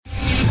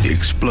the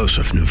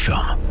explosive new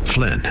film,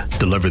 Flynn,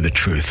 Deliver the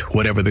Truth,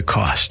 Whatever the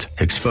Cost,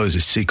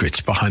 exposes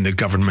secrets behind the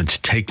government's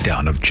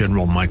takedown of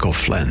General Michael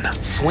Flynn.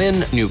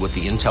 Flynn knew what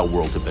the intel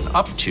world had been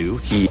up to.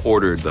 He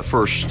ordered the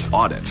first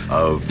audit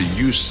of the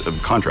use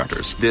of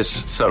contractors.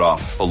 This set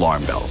off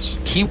alarm bells.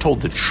 He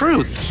told the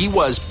truth. He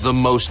was the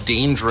most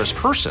dangerous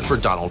person for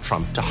Donald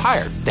Trump to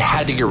hire. They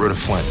had to get rid of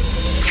Flynn.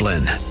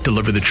 Flynn,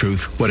 Deliver the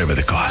Truth, Whatever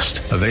the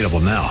Cost. Available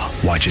now.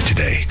 Watch it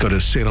today. Go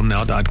to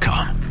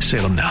salemnow.com.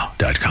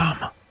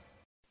 salemnow.com.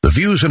 The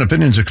views and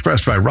opinions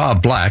expressed by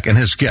Rob Black and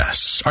his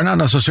guests are not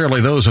necessarily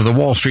those of the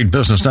Wall Street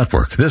Business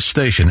Network, this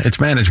station, its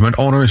management,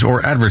 owners,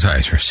 or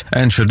advertisers,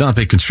 and should not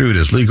be construed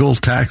as legal,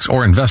 tax,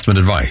 or investment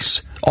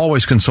advice.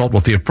 Always consult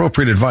with the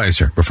appropriate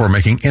advisor before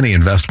making any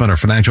investment or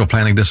financial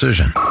planning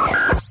decision.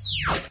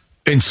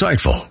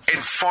 Insightful,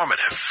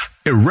 informative,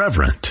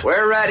 irreverent.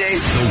 We're ready.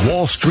 The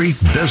Wall Street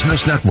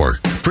Business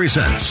Network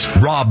presents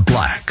Rob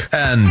Black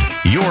and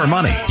Your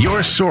Money,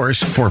 your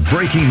source for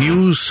breaking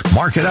news,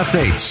 market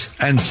updates,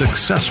 and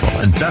successful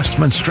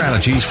investment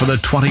strategies for the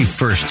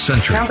 21st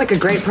century. Sounds like a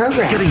great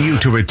program. Getting you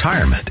to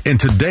retirement in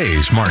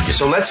today's market.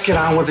 So let's get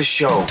on with the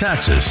show.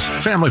 Taxes,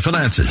 family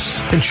finances,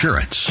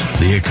 insurance,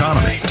 the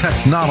economy,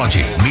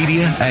 technology,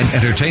 media, and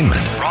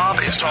entertainment. Rob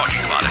is talking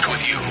about it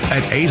with you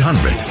at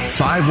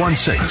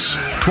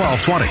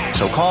 800-516-1220.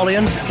 So call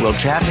in, we'll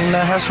chat and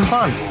have some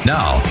fun.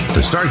 Now,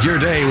 to start your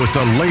day with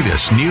the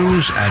latest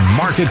news and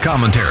market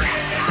commentary,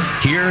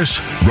 here's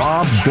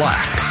Rob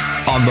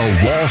Black on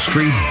the Wall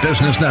Street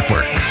Business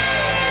Network.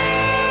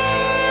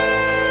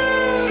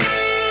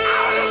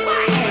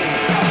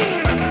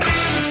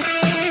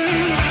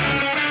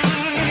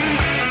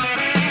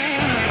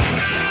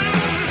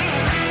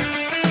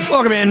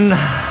 Welcome in,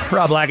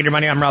 Rob Black and Your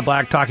Money. I'm Rob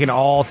Black, talking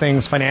all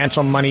things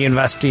financial, money,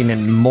 investing,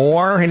 and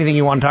more. Anything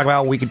you want to talk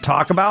about, we could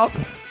talk about.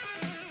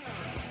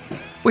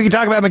 We could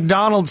talk about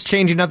McDonald's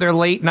changing up their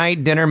late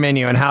night dinner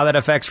menu and how that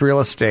affects real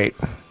estate.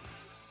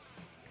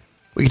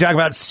 We could talk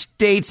about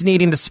states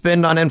needing to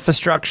spend on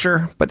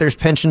infrastructure, but there's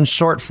pension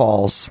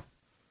shortfalls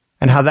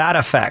and how that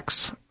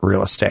affects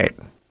real estate.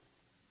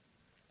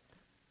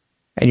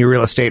 And your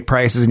real estate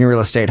prices and your real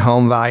estate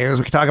home values.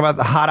 We could talk about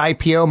the hot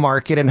IPO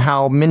market and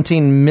how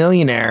minting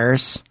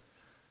millionaires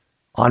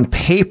on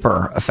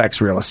paper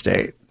affects real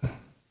estate.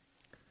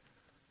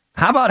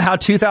 How about how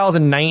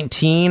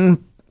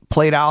 2019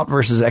 played out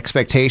versus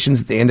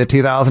expectations at the end of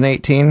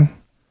 2018?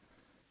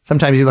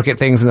 Sometimes you look at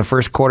things in the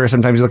first quarter.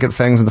 Sometimes you look at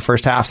things in the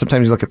first half.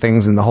 Sometimes you look at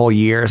things in the whole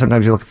year.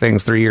 Sometimes you look at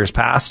things 3 years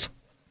past.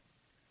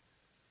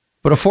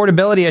 But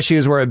affordability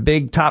issues were a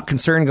big top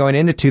concern going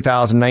into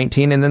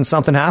 2019, and then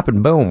something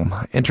happened. Boom.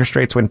 Interest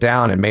rates went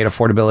down and made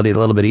affordability a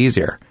little bit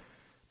easier.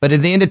 But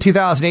at the end of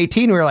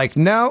 2018, we were like,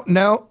 no,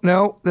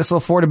 this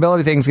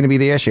affordability thing is going to be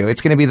the issue.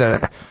 It's going to be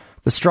the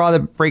straw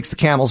that breaks the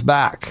camel's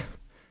back,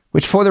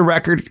 which, for the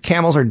record,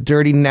 camels are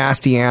dirty,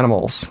 nasty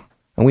animals,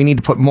 and we need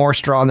to put more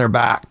straw on their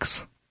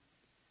backs.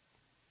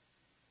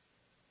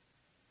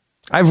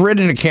 I've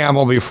ridden a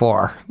camel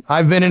before.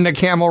 I've been in a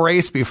camel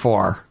race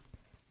before.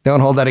 Don't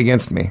hold that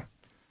against me.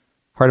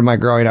 Part of my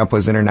growing up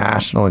was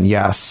international, and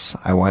yes,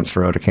 I once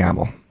rode a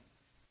camel.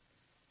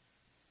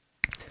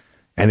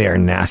 And they are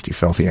nasty,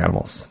 filthy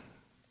animals.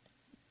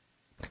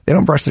 They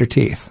don't brush their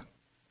teeth.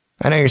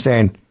 I know you're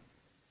saying,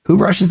 who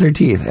brushes their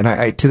teeth? And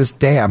I to this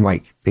day, I'm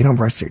like, they don't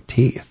brush their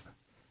teeth.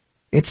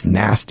 It's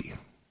nasty.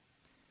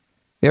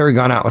 You ever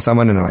gone out with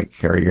someone and like,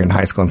 or you're in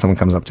high school and someone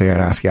comes up to you and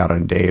asks you out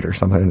on a date or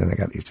something, and they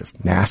got these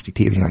just nasty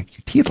teeth. And you're like,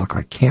 your teeth look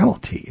like camel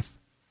teeth.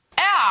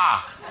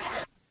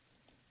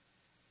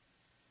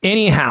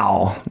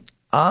 Anyhow,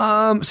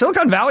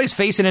 Silicon Valley's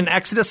facing an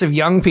exodus of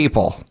young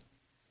people.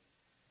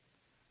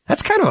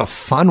 That's kind of a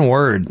fun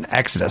word,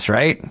 exodus,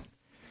 right?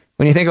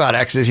 When you think about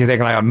exodus, you think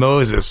like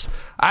Moses.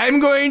 I'm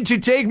going to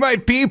take my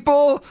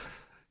people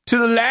to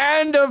the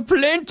land of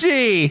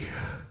plenty.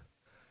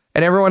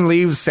 And everyone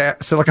leaves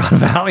Silicon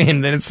Valley,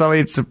 and then it's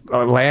a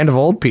land of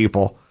old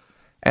people.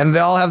 And they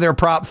all have their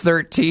Prop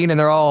 13, and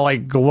they're all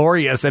like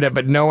glorious in it,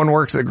 but no one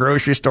works at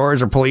grocery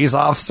stores or police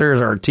officers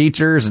or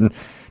teachers, and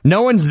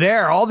no one's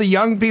there. All the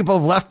young people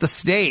have left the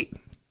state.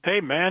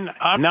 Hey, man,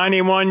 I'm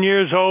 91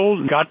 years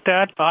old. Got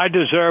that? I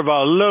deserve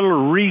a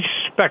little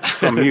respect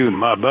from you,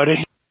 my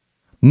buddy.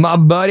 My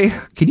buddy.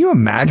 Can you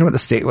imagine what the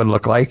state would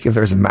look like if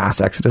there's a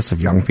mass exodus of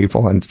young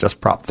people and it's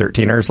just Prop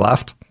 13ers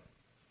left?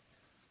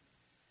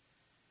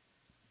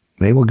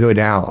 They will go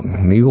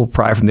down. They will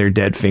pry from their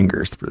dead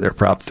fingers through their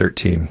Prop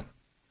 13.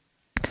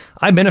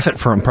 I benefit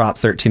from Prop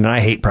 13, and I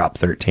hate Prop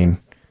 13.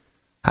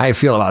 How you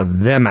feel about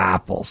them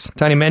apples?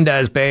 Tony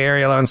Mendez,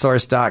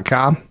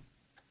 BayAreaLoanSource.com. Good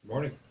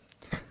morning.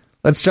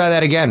 Let's try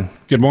that again.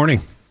 Good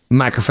morning.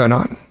 Microphone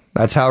on.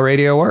 That's how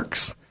radio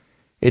works.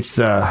 It's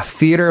the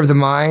theater of the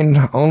mind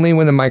only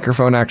when the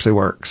microphone actually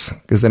works,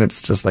 because then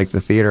it's just like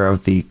the theater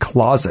of the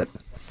closet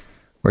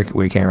where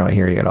we can't really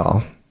hear you at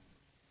all. So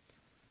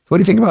what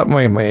do you think about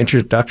my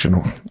introduction?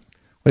 What do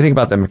you think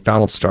about the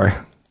McDonald's story?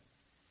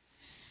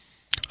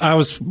 I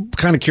was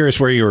kind of curious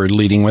where you were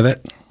leading with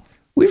it.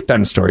 We've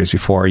done stories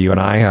before, you and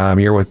I.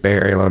 You're with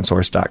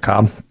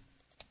BayAreaLoanSource.com.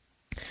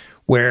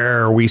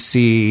 where we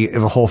see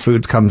if a Whole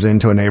Foods comes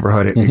into a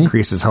neighborhood, it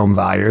increases home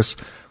values.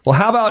 Well,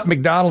 how about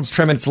McDonald's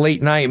trimming its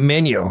late night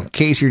menu in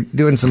case you're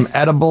doing some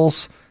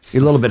edibles,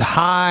 you're a little bit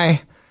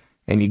high,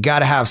 and you got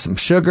to have some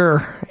sugar,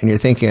 and you're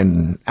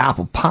thinking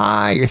apple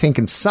pie, you're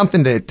thinking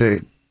something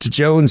to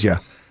Jones you.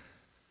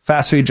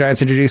 Fast food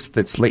giants introduced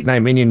its late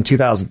night menu in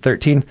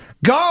 2013.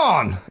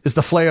 Gone is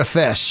the filet of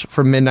fish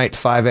from midnight to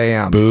 5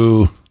 a.m.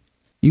 Boo.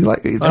 You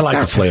like? I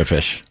like the filet of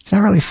fish. It's not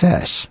really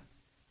fish.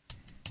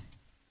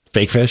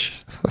 Fake fish?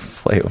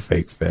 Filet of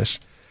fake fish.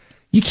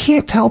 You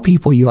can't tell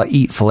people you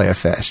eat filet of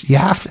fish. You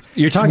have to.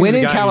 You're talking when to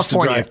the in guy who used to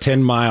California, drive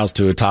 10 miles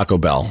to a Taco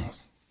Bell.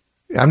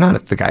 I'm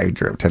not the guy who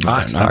drove 10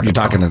 miles to Taco Bell. You're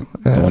talking to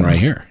the one right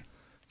here.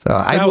 So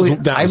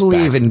I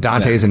believe in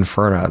Dante's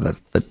Inferno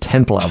that the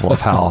 10th level of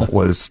hell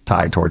was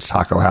tied towards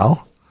Taco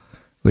Hell,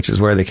 which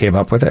is where they came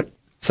up with it.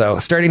 So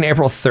starting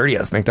April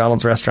 30th,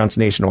 McDonald's restaurants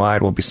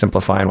nationwide will be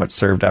simplifying what's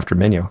served after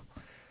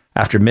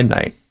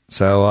midnight.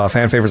 So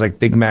fan favorites like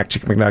Big Mac,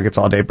 Chicken McNuggets,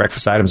 all-day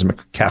breakfast items,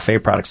 and cafe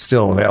products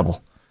still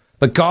available.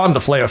 But gone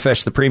the filet of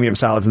fish, the premium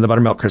salads, and the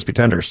buttermilk crispy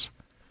tenders.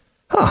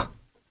 Huh.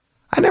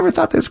 I never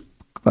thought this.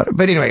 But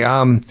anyway,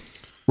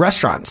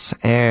 restaurants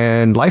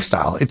and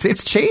lifestyle.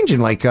 It's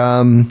changing. Like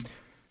some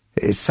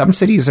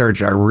cities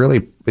are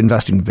really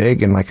investing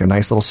big in like a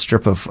nice little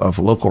strip of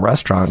local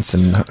restaurants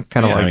and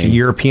kind of a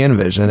European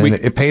vision, and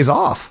it pays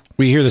off.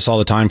 We hear this all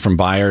the time from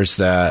buyers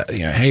that,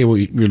 hey,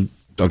 you're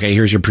okay,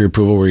 here's your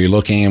pre-approval where you're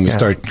looking, and we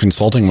start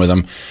consulting with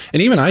them.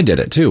 And even I did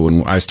it too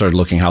when I started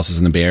looking houses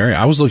in the Bay Area.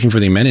 I was looking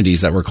for the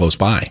amenities that were close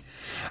by.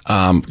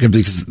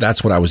 Because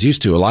that's what I was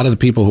used to. A lot of the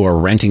people who are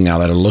renting now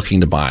that are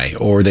looking to buy,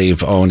 or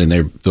they've owned and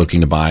they're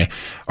looking to buy,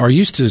 are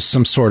used to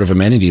some sort of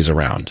amenities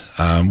around,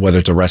 whether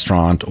it's a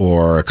restaurant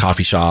or a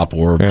coffee shop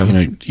or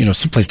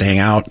some place to hang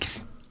out.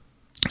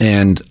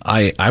 And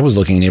I was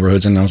looking in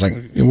neighborhoods and I was like,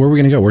 where are we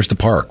going to go? Where's the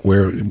park?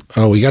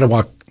 We got to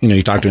walk.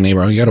 You talk to a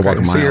neighbor, you got to walk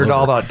a mile. So you're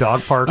all about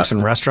dog parks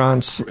and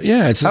restaurants?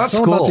 Yeah. It's How about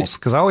schools?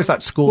 Because I always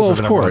thought schools were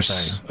the number one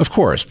thing. Of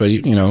course. But,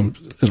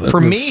 for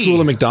me,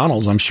 school at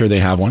McDonald's, I'm sure they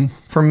have one.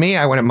 For me,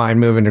 I wouldn't mind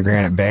moving to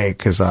Granite Bay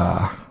because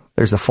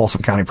there's a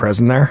Folsom County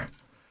prison there.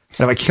 And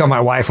if I kill my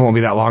wife, it won't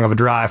be that long of a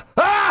drive.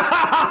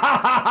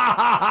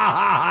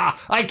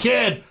 I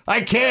kid.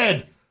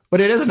 But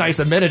it is a nice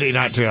amenity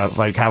not to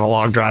have a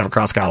long drive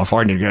across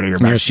California to go to your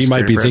maximum she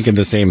might be prison. thinking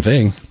the same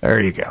thing. There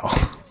you go.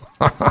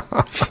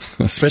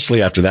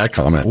 Especially after that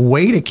comment.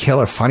 Way to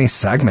kill a funny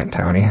segment,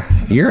 Tony.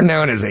 You're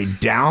known as a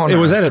downer.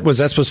 Was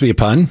that supposed to be a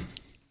pun?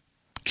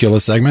 Kill a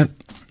segment?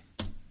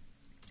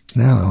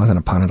 No, it wasn't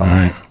a pun at all. All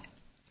right.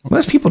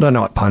 Most people don't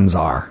know what puns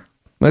are.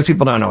 Most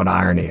people don't know what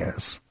irony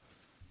is.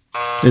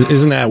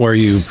 Isn't that where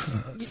you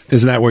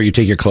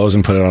take your clothes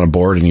and put it on a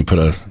board and you put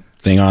a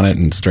thing on it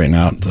and straighten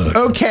out the...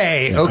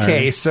 Okay.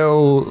 Irony?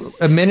 So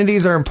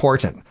amenities are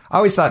important. I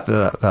always thought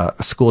the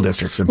school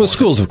district's important. Well,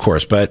 schools, of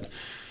course, but...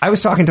 I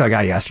was talking to a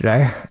guy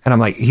yesterday, and I'm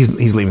like,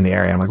 he's leaving the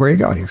area. I'm like, where are you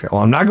going? He's like,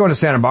 well, I'm not going to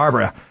Santa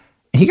Barbara.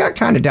 And he got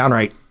kind of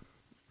downright,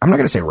 I'm not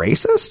going to say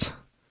racist,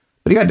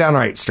 but he got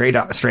downright straight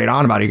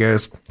on about it. He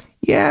goes,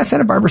 yeah,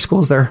 Santa Barbara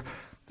schools, they're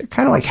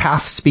kind of like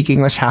half speak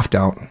English, half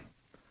don't.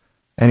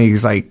 And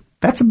he's like,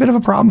 that's a bit of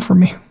a problem for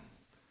me.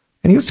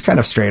 And he was kind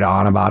of straight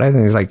on about it.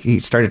 And he's like, he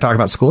started talking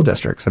about school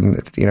districts,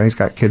 and he's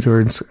got kids who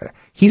are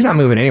he's not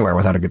moving anywhere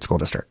without a good school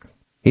district.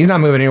 He's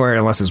not moving anywhere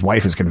unless his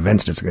wife is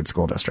convinced it's a good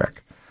school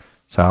district.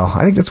 So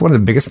I think that's one of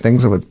the biggest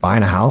things with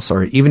buying a house,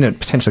 or even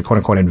potentially quote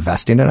unquote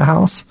investing in a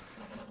house,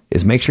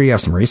 is make sure you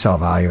have some resale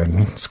value,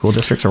 and school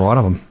districts are one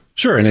of them.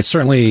 Sure. And it's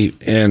certainly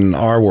in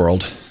our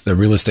world, the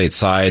real estate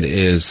side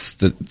is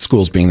the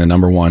schools being the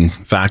number one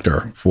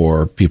factor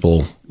for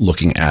people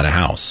looking at a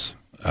house.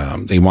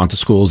 They want the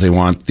schools. They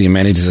want the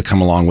amenities that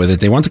come along with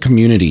it. They want the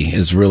community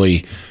is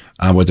really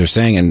what they're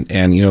saying.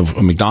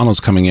 And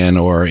McDonald's coming in,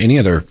 or any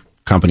other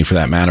company for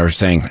that matter,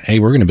 saying, hey,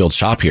 we're going to build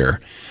shop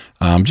here.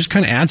 Just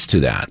kind of adds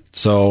to that.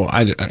 So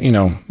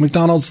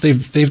McDonald's,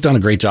 they've done a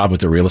great job with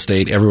their real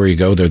estate. Everywhere you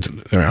go,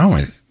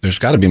 there's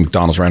got to be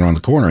McDonald's right around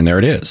the corner, and there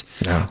it is.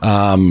 Yeah.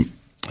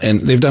 And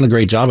they've done a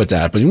great job at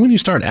that. But when you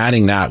start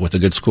adding that with a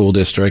good school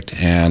district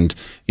and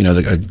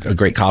a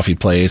great coffee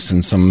place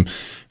and some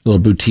little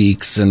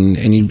boutiques, and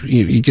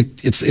you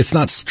get it's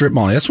not strip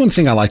mall. That's one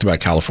thing I liked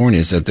about California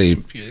is that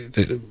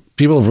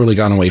people have really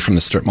gone away from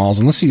the strip malls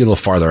unless you get a little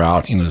farther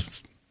out.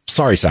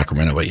 Sorry,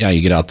 Sacramento, but yeah,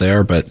 you get out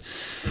there. But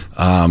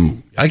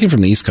I came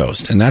from the East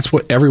Coast, and that's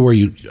what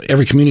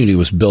every community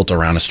was built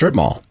around a strip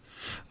mall.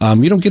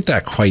 You don't get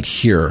that quite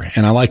here,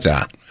 and I like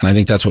that. And I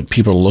think that's what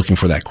people are looking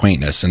for, that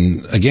quaintness.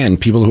 And again,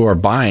 people who are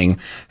buying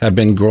have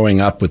been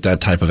growing up with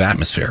that type of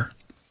atmosphere.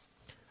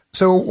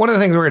 So one of the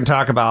things we're going to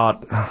talk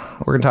about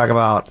HELOCs, we're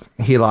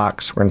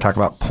going to talk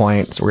about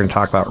points, we're going to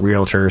talk about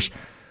realtors.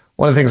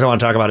 One of the things I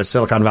want to talk about is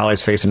Silicon Valley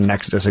is facing an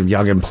exodus of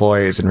young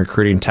employees, and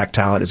recruiting tech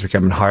talent is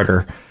becoming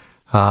harder.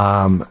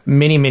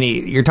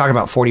 You're talking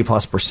about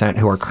 40+%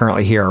 who are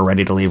currently here are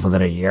ready to leave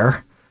within a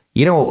year.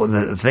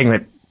 The thing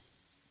that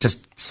just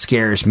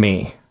scares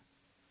me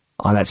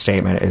on that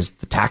statement is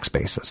the tax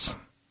basis.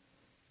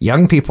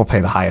 Young people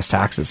pay the highest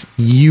taxes,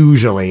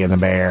 usually in the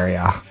Bay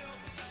Area.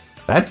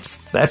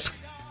 That's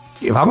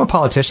if I'm a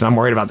politician, I'm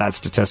worried about that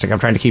statistic. I'm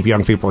trying to keep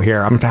young people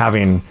here. I'm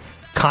having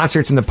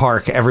concerts in the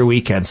park every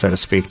weekend, so to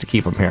speak, to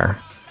keep them here.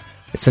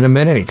 It's an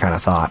amenity kind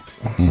of thought.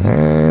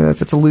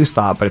 It's a loose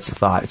thought, but it's a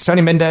thought. It's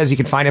Tony Mendez. You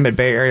can find him at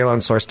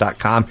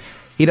BayAreaLoanSource.com.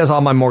 He does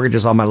all my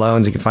mortgages, all my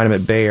loans. You can find him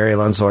at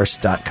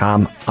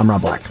BayAreaLoanSource.com. I'm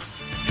Rob Black.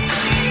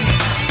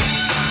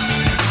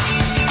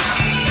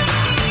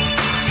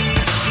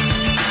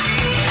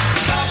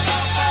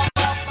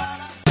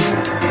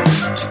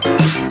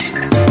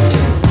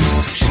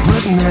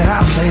 It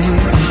out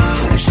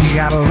there. She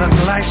gotta look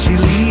like she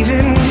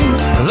leaving.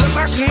 Looks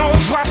like she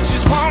knows what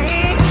she's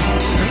wanting.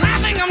 And I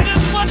think I'm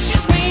just what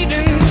she's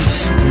needing.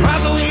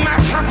 Brother, we might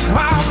have a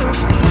problem,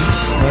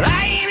 but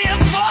I ain't here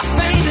for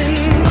offending.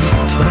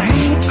 But I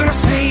ain't gonna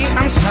say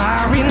I'm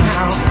sorry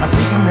now. I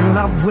think I'm in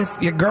love with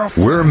your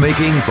girlfriend. We're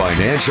making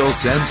financial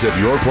sense of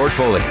your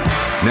portfolio.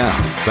 Now,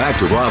 back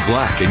to Rob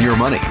Black and Your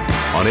Money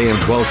on AM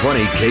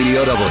 1220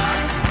 KDOW.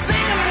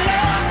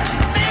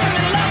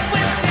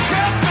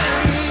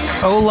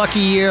 Oh, lucky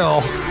you.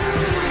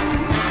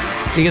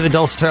 You get the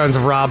dulcet tones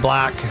of Rob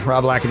Black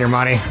and Your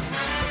Money.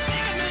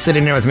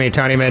 Sitting here with me,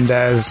 Tony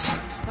Mendez.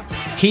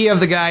 He of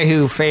the guy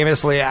who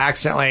famously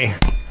accidentally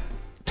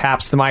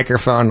taps the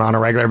microphone on a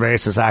regular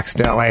basis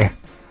accidentally.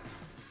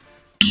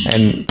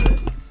 And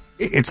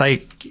it's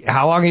like,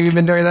 how long have you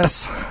been doing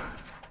this?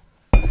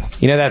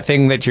 You know that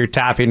thing that you're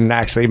tapping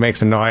actually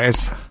makes a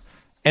noise?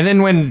 And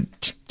then when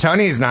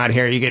Tony's not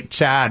here, you get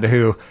Chad,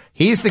 who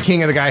he's the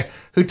king of the guy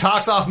who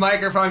talks off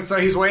microphone, so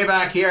he's way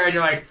back here, and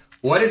you're like,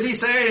 what is he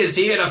saying? Is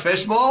he in a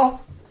fishbowl?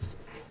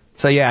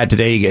 So yeah,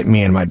 today you get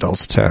me and my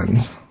dulcet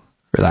tones.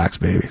 Relax,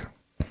 baby.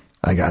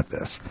 I got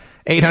this.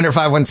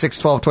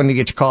 800-516-1220 to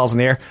get your calls in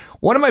the air.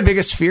 One of my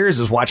biggest fears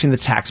is watching the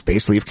tax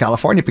base leave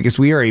California, because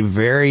we are a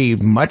very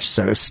much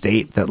so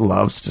state that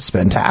loves to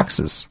spend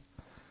taxes.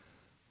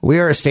 We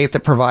are a state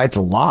that provides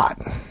a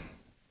lot.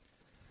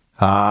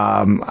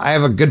 I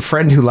have a good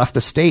friend who left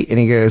the state, and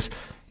he goes,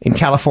 in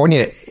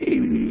California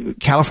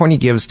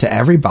gives to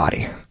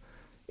everybody.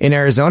 In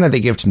Arizona,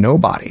 they give to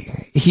nobody.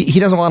 He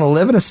doesn't want to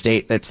live in a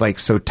state that's like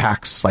so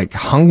tax like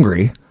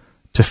hungry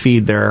to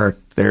feed the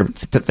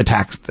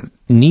tax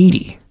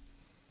needy.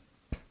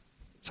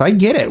 So I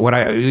get it when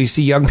you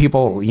see young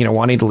people,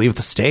 wanting to leave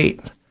the state.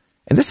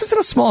 And this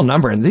isn't a small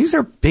number, and these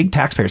are big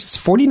taxpayers. It's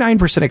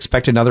 49%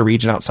 expect another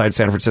region outside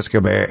San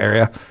Francisco Bay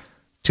Area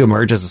to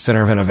emerge as a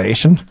center of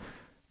innovation.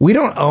 We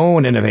don't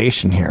own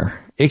innovation here.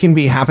 It can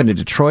happen in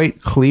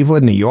Detroit,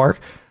 Cleveland, New York.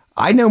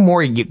 I know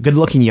more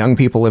good-looking young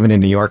people living in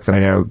New York than I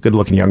know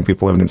good-looking young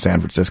people living in San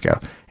Francisco.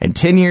 And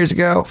 10 years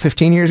ago,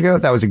 15 years ago,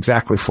 that was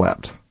exactly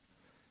flipped.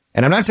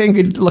 And I'm not saying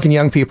good-looking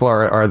young people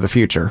are the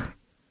future,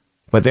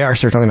 but they are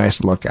certainly nice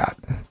to look at.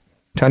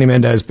 Tony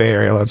Mendez,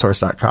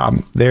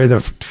 BayAreaLoanSource.com. They're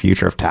the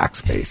future of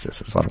tax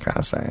basis, is what I'm kind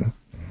of saying.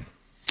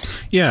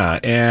 Yeah,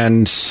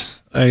 and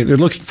they're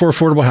looking for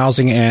affordable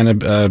housing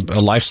and a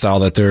lifestyle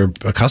that they're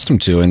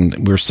accustomed to,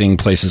 and we're seeing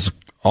places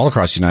all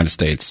across the United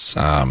States.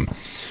 We're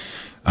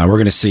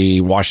going to see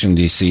Washington,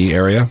 D.C.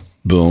 area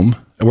boom.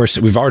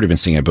 We've already been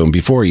seeing it boom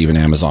before even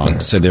Amazon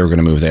said they were going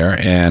to move there,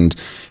 and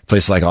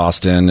places like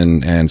Austin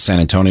and San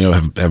Antonio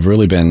have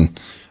really been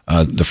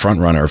the front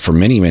runner for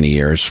many, many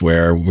years,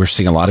 where we're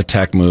seeing a lot of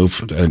tech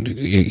move.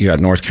 You got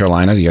North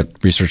Carolina, you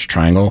got Research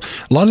Triangle.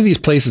 A lot of these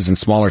places in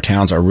smaller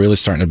towns are really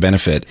starting to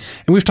benefit.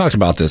 And we've talked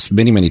about this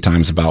many, many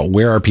times about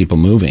where are people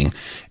moving.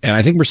 And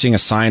I think we're seeing a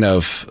sign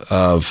of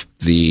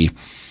the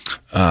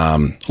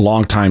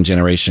long-time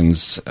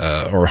generations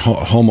or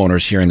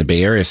homeowners here in the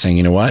Bay Area saying,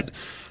 you know what?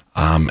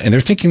 And they're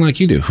thinking like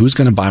you do. Who's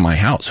going to buy my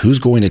house? Who's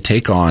going to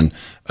take on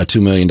a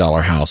 $2 million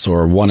house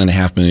or a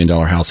 $1.5 million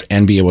house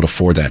and be able to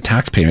afford that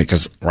tax payment?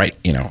 Because,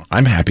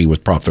 I'm happy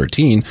with Prop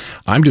 13.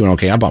 I'm doing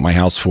okay. I bought my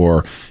house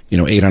for,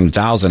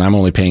 $800,000. I'm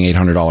only paying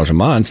 $800 a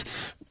month.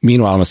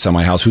 Meanwhile, I'm going to sell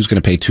my house. Who's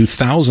going to pay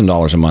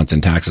 $2,000 a month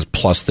in taxes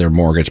plus their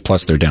mortgage,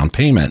 plus their down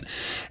payment?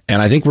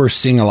 And I think we're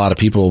seeing a lot of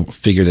people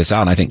figure this out.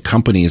 And I think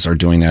companies are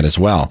doing that as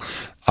well.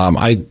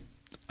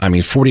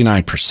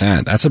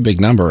 49%, that's a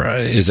big number.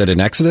 Is it an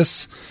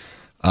exodus?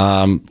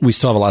 We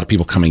still have a lot of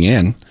people coming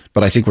in,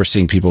 but I think we're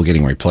seeing people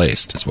getting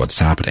replaced is what's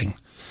happening.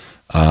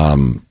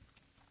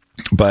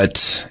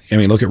 But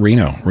look at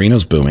Reno.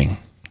 Reno's booming.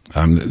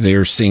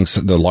 They're seeing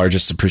the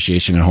largest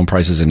appreciation in home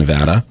prices in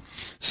Nevada.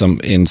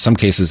 In some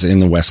cases in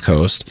the West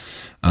Coast.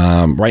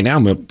 Right now,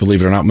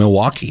 believe it or not,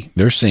 Milwaukee,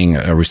 they're seeing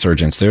a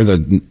resurgence. They're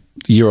the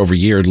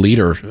year-over-year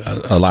leader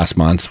last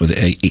month with,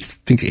 I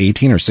think,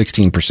 18 or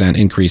 16%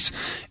 increase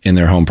in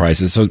their home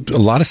prices. So a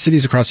lot of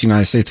cities across the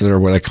United States that are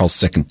what I call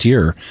second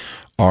tier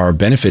are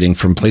benefiting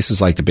from places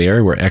like the Bay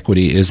Area where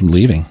equity is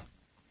leaving.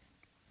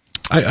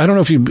 I don't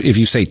know if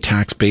you say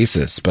tax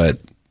basis, but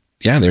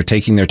yeah, they're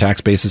taking their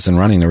tax basis and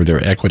running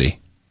their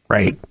equity.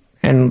 Right.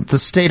 And the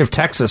state of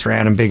Texas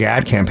ran a big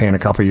ad campaign a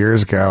couple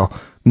years ago.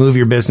 Move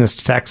your business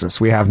to Texas.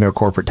 We have no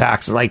corporate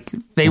taxes. Like,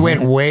 they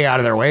went way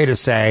out of their way to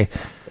say,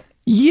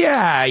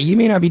 yeah, you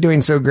may not be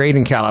doing so great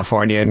in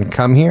California and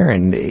come here.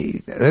 And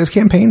those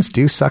campaigns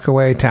do suck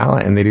away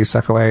talent, and they do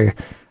suck away.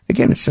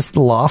 Again, it's just the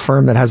law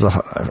firm that has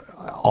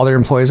all their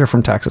employees are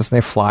from Texas, and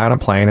they fly on a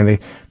plane, and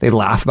they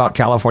laugh about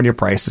California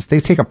prices. They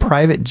take a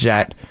private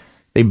jet.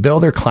 They bill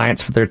their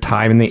clients for their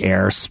time in the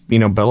air,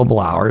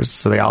 billable hours,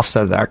 so they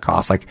offset that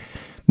cost. Like,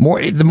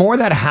 the more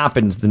that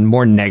happens, the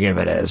more negative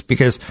it is.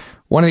 Because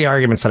one of the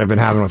arguments that I've been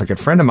having with a good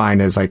friend of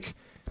mine is like,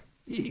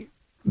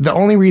 the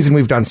only reason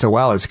we've done so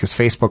well is because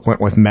Facebook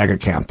went with mega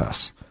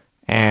campus,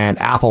 and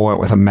Apple went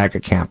with a mega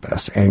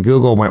campus, and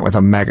Google went with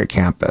a mega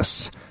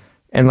campus.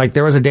 And like,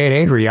 there was a day and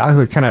age where Yahoo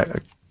had kind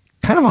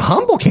of a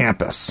humble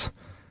campus,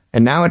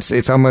 and now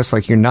it's almost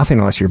like you're nothing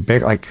unless you're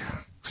big, like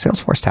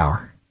Salesforce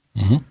Tower.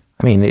 Mm-hmm.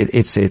 I mean,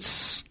 it's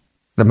the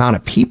amount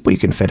of people you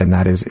can fit in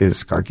that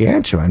is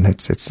gargantuan.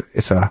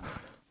 It's a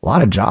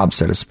lot of jobs,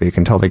 so to speak,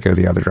 until they go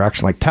the other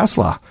direction. Like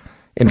Tesla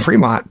in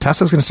Fremont,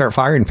 Tesla's going to start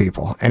firing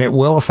people, and it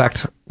will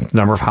affect the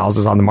number of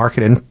houses on the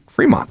market in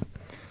Fremont.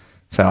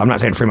 So I'm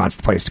not saying Fremont's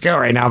the place to go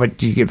right now,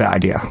 but you get the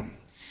idea.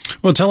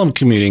 Well,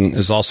 telecommuting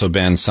has also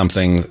been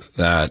something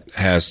that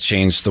has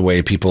changed the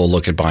way people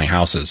look at buying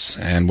houses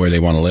and where they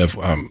want to live.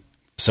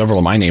 Several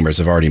of my neighbors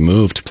have already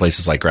moved to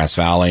places like Grass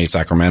Valley,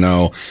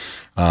 Sacramento.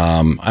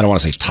 I don't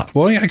want to say,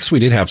 I guess we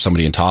did have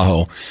somebody in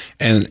Tahoe,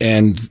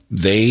 and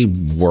they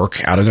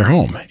work out of their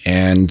home,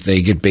 and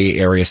they get Bay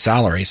Area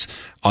salaries.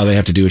 All they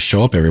have to do is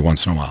show up every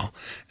once in a while.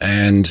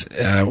 And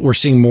we're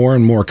seeing more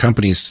and more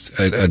companies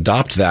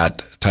adopt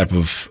that type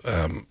of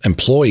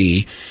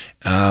employee,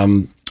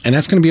 and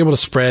that's going to be able to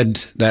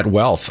spread that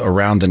wealth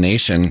around the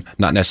nation,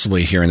 not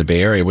necessarily here in the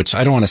Bay Area, which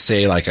I don't want to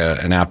say like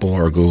an Apple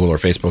or a Google or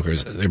Facebook,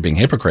 they're being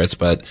hypocrites,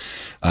 but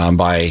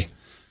by,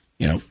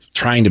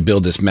 trying to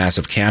build this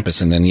massive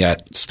campus and then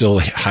yet still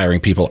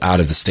hiring people out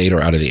of the state or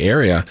out of the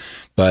area.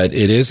 But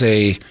there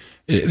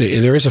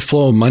is a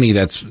flow of money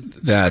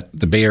that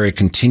the Bay Area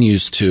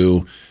continues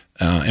to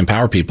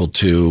empower people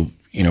to,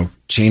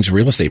 change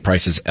real estate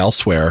prices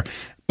elsewhere.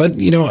 But,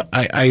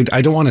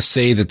 I don't want to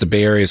say that the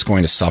Bay Area is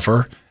going to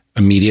suffer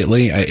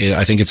immediately.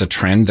 I think it's a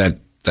trend that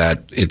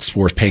it's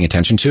worth paying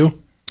attention to.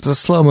 It's a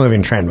slow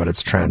moving trend, but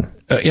it's a trend.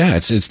 Yeah,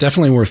 it's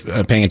definitely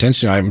worth paying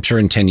attention to. I'm sure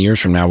in 10 years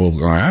from now, we'll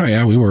go, oh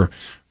yeah, we were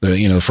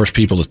the first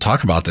people to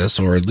talk about this,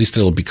 or at least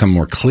it'll become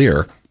more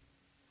clear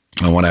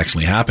on what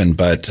actually happened.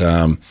 But,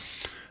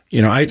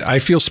 I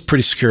feel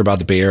pretty secure about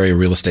the Bay Area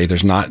real estate.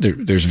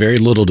 There's very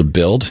little to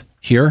build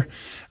here.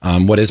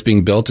 What is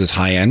being built is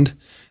high end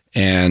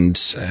and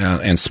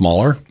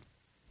smaller,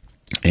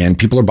 and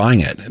people are buying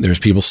it. There's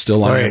people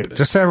still on it.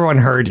 Just so everyone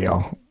heard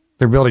you.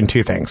 They're building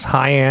two things: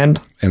 high end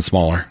and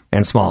smaller.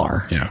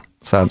 Yeah.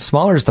 So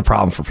smaller is the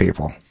problem for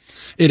people.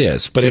 It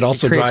is, but it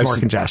also drives more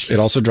congestion. It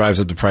also drives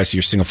up the price of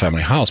your single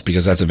family house,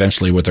 because that's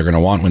eventually what they're going to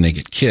want when they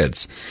get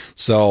kids.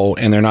 So,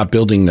 and they're not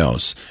building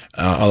those.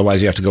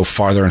 Otherwise, you have to go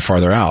farther and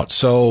farther out.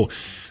 So,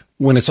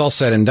 when it's all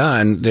said and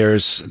done,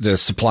 there's the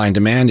supply and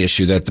demand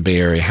issue that the Bay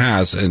Area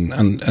has, and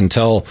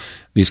until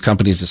these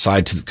companies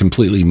decide to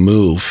completely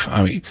move.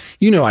 I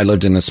mean, I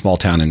lived in a small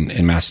town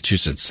in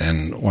Massachusetts,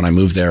 and when I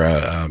moved there,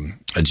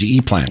 a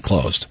GE plant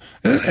closed.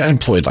 I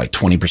employed like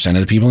 20%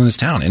 of the people in this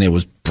town, and it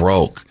was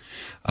broke.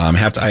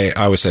 I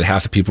always said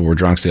half the people were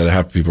drunks, the other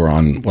half the people were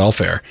on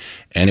welfare,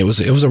 and it was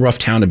a rough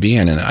town to be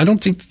in. And I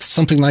don't think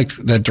something like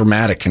that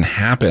dramatic can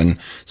happen,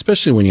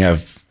 especially when you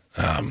have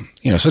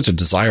such a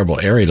desirable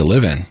area to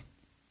live in.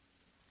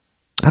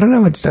 I don't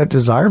know how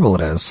desirable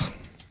it is.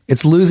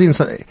 It's losing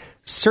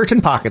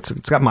certain pockets.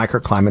 It's got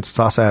microclimates. It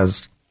also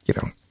has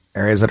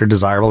areas that are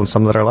desirable and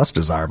some that are less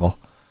desirable,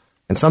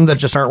 and some that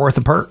just aren't worth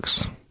the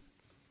perks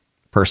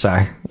per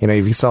se.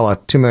 If you sell a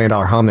 $2 million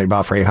home that you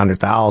bought for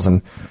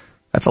 $800,000.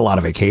 That's a lot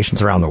of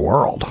vacations around the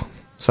world.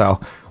 So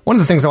one of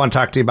the things I want to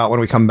talk to you about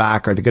when we come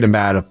back are the good and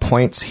bad of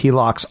Points,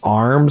 HELOCs,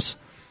 ARMs.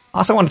 I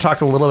also want to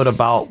talk a little bit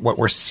about what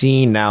we're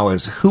seeing now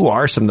is who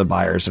are some of the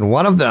buyers. And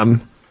one of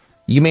them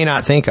you may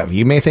not think of.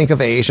 You may think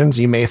of Asians.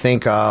 You may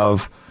think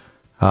of,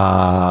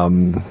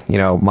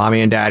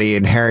 mommy and daddy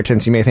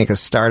inheritance. You may think of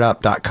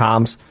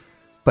startup.coms.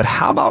 But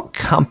how about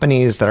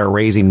companies that are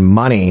raising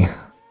money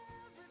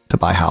to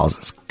buy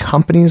houses?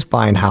 Companies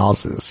buying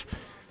houses.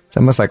 It's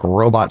almost like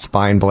robots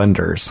buying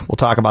blenders. We'll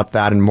talk about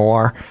that and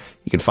more.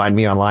 You can find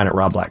me online at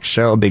Rob Black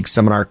Show. Big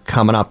seminar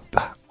coming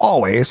up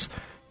always.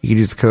 You can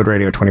use the code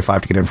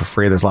radio25 to get in for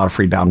free. There's a lot of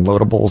free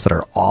downloadables that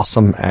are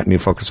awesome at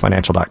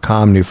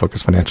newfocusfinancial.com,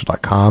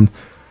 newfocusfinancial.com.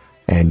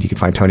 And you can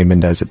find Tony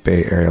Mendez at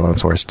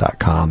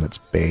bayarealoansource.com. That's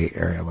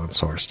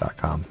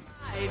bayarealoansource.com.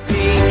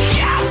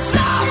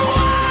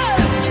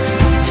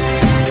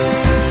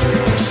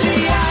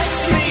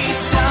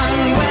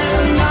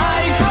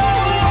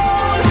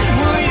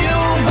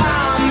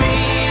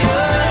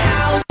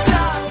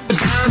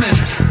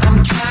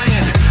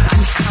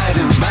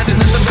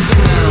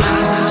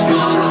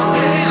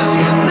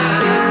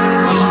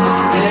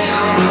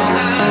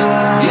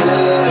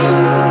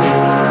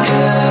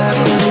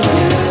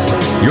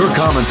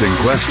 And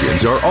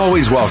questions are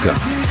always welcome.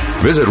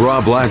 Visit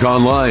Rob Black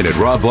online at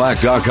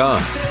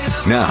robblack.com.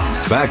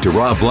 Now, back to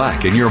Rob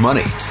Black and Your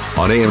Money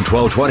on AM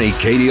 1220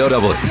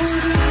 KDOW.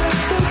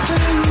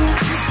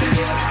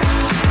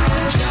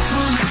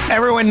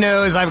 Everyone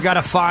knows I've got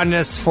a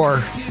fondness for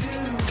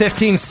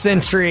 15th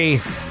century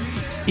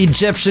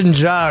Egyptian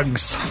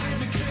jugs.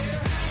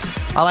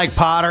 I like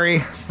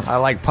pottery. I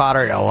like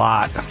pottery a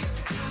lot.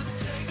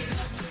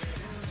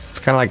 It's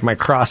kind of like my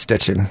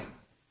cross-stitching.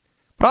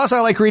 But also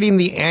I like reading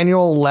the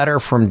annual letter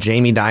from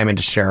Jamie Dimon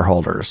to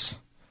shareholders.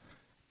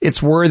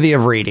 It's worthy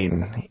of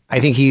reading. I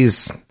think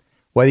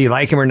whether you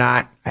like him or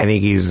not, I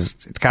think it's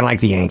kind of like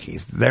the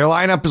Yankees. Their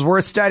lineup is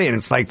worth studying.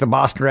 It's like the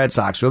Boston Red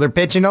Sox. Well, they're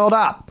pitching hold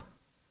up.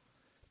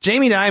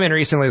 Jamie Dimon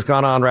recently has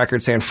gone on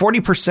record saying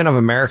 40% of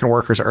American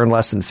workers earn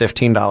less than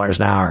 $15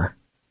 an hour.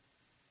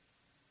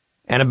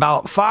 And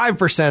about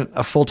 5%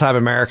 of full-time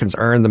Americans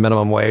earn the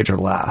minimum wage or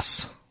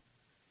less.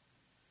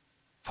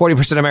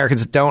 40% of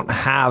Americans don't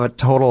have a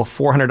total of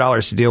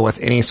 $400 to deal with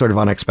any sort of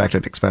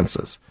unexpected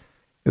expenses.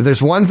 If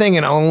there's one thing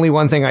and only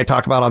one thing I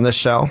talk about on this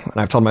show, and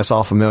I've told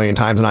myself a million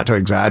times not to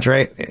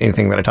exaggerate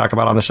anything that I talk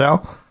about on the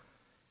show,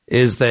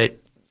 is that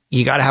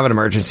you got to have an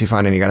emergency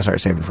fund and you got to start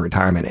saving for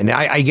retirement. And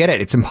I get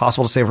it. It's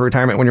impossible to save for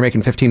retirement when you're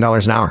making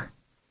 $15 an hour.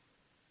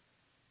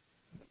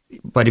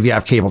 But if you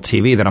have cable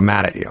TV, then I'm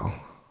mad at you.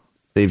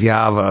 If you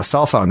have a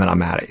cell phone, then I'm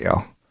mad at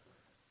you.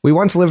 We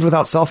once lived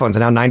without cell phones,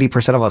 and now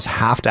 90% of us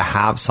have to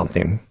have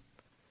something.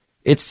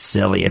 It's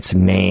silly. It's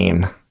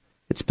inane.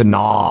 It's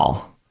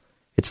banal.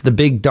 It's the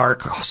big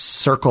dark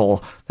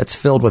circle that's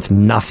filled with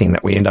nothing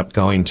that we end up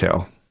going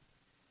to.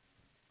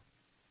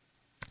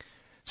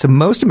 So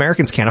most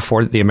Americans can't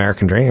afford the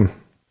American dream.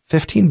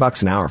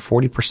 $15 an hour,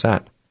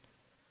 40%.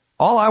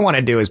 All I want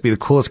to do is be the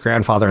coolest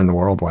grandfather in the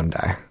world one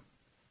day.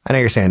 I know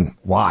you're saying,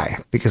 why?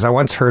 Because I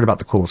once heard about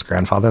the coolest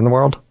grandfather in the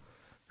world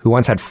who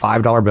once had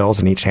 $5 bills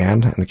in each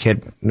hand, and the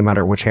kid, no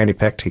matter which hand he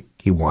picked,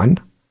 he won.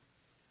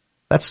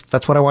 That's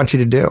what I want you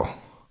to do.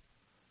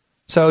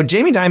 So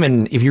Jamie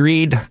Dimon, if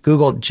you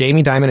Google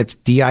Jamie Dimon, it's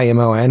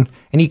Dimon,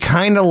 and he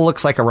kind of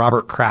looks like a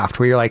Robert Kraft,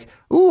 where you're like,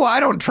 ooh,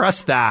 I don't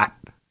trust that.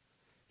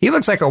 He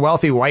looks like a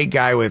wealthy white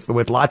guy with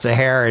lots of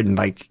hair and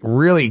like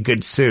really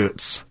good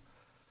suits.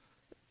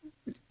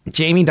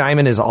 Jamie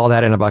Dimon is all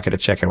that in a bucket of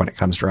chicken when it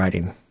comes to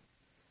writing.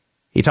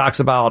 He talks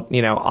about,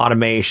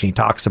 automation. He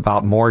talks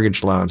about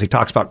mortgage loans. He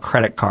talks about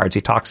credit cards.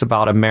 He talks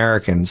about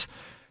Americans.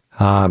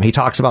 He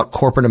talks about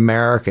corporate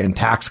America and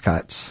tax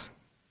cuts.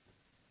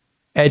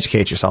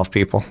 Educate yourself,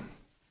 people.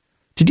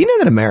 Did you know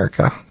that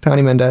America,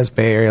 Tony Mendez,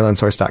 Bay Area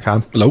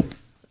LoanSource.com? Hello.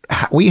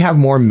 We have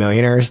more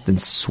millionaires than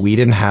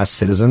Sweden has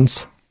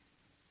citizens.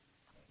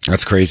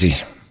 That's crazy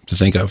to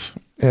think of.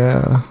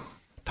 Yeah.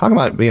 Talking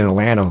about being a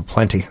land of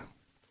plenty.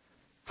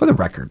 For the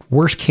record,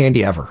 worst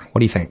candy ever. What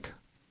do you think?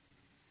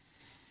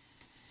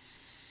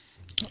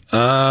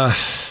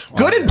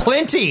 Good and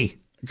plenty.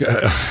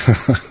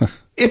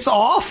 It's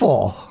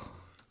awful.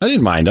 I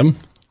didn't mind them.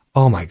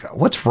 Oh my God.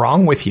 What's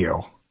wrong with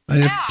you? I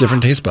have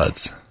different taste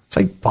buds. It's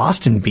like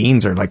Boston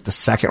beans are like the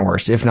second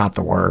worst, if not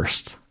the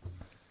worst.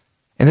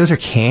 And those are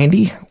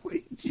candy.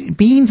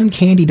 Beans and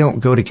candy don't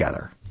go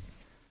together.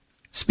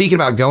 Speaking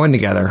about going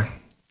together,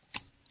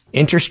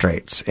 interest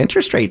rates.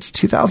 Interest rates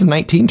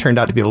 2019 turned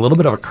out to be a little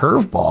bit of a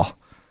curveball.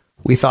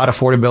 We thought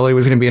affordability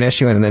was going to be an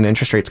issue, and then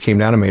interest rates came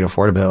down and made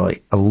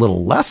affordability a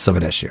little less of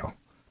an issue,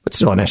 but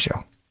still an issue.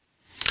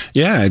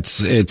 Yeah,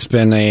 it's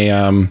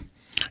been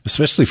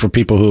especially for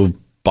people who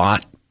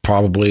bought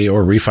probably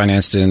or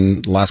refinanced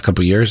in the last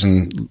couple of years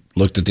and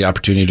looked at the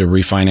opportunity to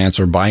refinance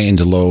or buy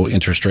into low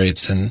interest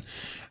rates, and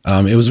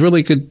it was a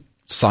really good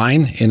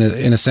sign in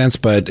a sense,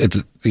 but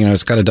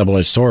it's got a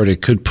double-edged sword.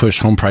 It could push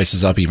home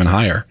prices up even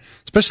higher,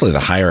 especially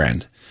the higher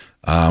end.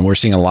 We're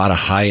seeing a lot of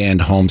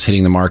high-end homes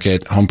hitting the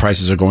market. Home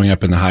prices are going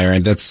up in the higher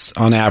end. That's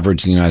on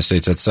average in the United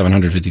States. That's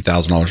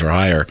 $750,000 or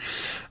higher.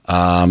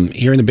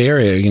 Here in the Bay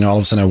Area, all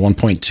of a sudden a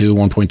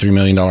 $1.3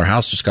 million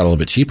house just got a little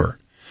bit cheaper.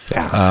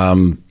 Yeah.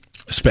 And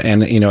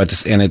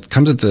it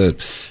comes at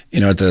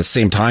the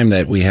same time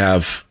that we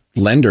have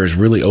lenders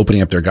really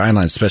opening up their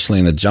guidelines, especially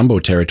in the jumbo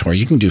territory.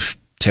 You can do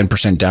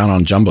 10% down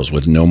on jumbos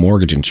with no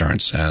mortgage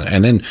insurance.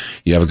 And then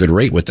you have a good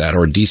rate with that,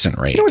 or a decent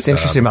rate. You know what's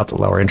interesting about the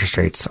lower interest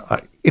rates?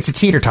 It's a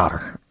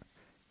teeter-totter.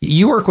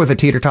 You work with a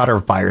teeter-totter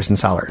of buyers and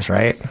sellers,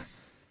 right?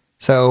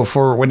 So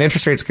for when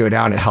interest rates go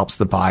down, it helps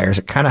the buyers.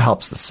 It kind of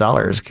helps the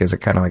sellers because it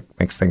kind of like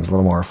makes things a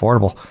little more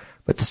affordable.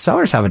 But the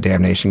sellers have a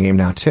damnation game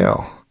now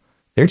too.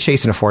 They're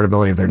chasing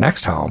affordability of their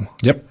next home.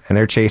 Yep. And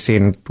they're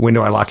chasing, when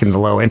do I lock into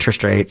low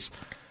interest rates?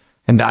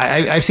 And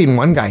I've seen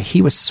one guy,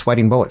 he was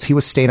sweating bullets. He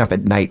was staying up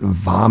at night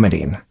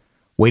vomiting,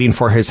 waiting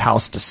for his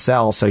house to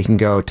sell so he can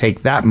go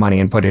take that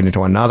money and put it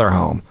into another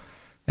home.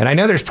 And I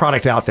know there's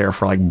product out there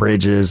for like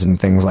bridges and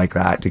things like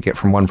that to get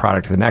from one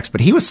product to the next,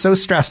 but he was so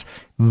stressed,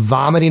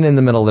 vomiting in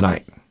the middle of the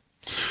night.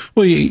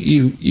 Well, I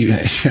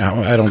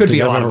don't Could think be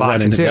a I've lot ever of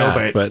run into too,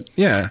 that, but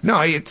yeah. No,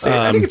 I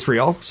think it's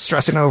real.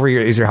 Stressing over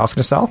is your house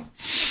going to sell?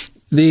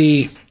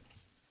 The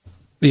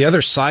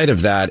other side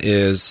of that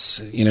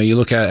is, you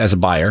look at it as a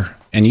buyer,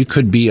 and you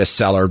could be a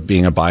seller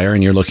being a buyer,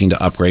 and you're looking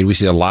to upgrade. We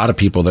see a lot of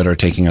people that are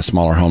taking a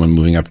smaller home and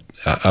moving up,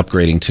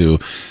 upgrading to,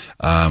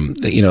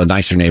 a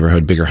nicer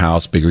neighborhood, bigger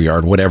house, bigger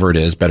yard, whatever it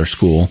is, better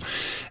school.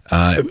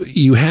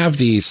 You have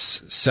these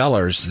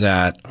sellers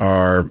that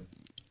are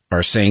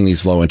are seeing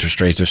these low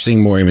interest rates. They're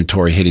seeing more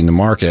inventory hitting the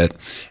market,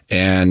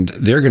 and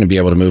they're going to be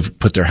able to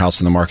put their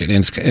house in the market.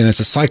 And it's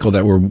a cycle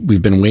that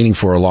we've been waiting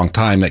for a long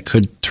time that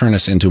could turn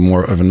us into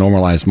more of a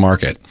normalized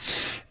market.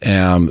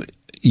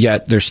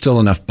 Yet there's still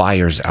enough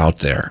buyers out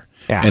there.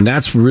 Yeah. And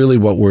that's really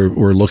what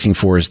we're looking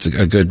for, is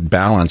a good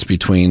balance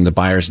between the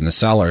buyers and the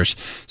sellers,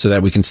 so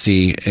that we can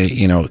see,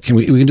 we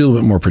can do a little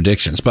bit more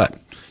predictions. But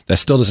that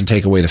still doesn't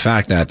take away the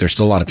fact that there's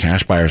still a lot of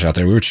cash buyers out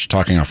there. We were just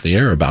talking off the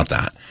air about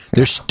that.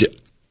 There's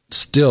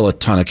still a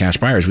ton of cash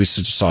buyers. We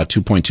just saw a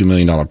 $2.2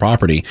 million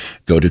property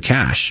go to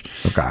cash.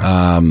 Okay.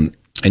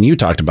 And you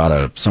talked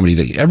about somebody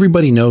that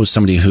everybody knows,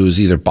 somebody who's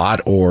either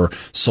bought or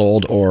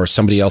sold, or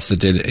somebody else that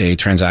did a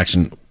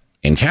transaction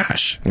in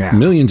cash,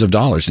 millions of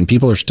dollars, and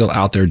people are still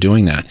out there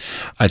doing that.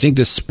 I think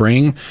this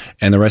spring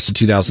and the rest of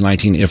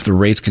 2019, if the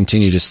rates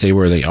continue to stay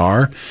where they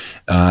are,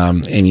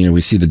 and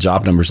we see the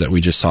job numbers that we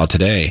just saw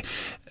today,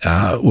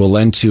 will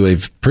lend to a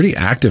pretty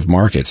active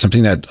market,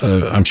 something that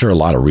I'm sure a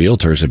lot of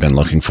realtors have been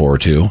looking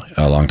forward to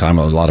a long time.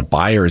 A lot of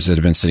buyers that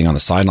have been sitting on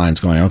the sidelines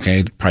going,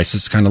 okay, the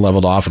prices kind of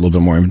leveled off, a little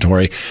bit more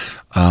inventory,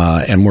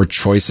 and more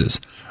choices.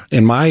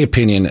 In my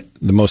opinion,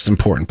 the most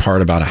important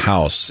part about a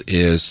house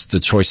is the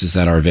choices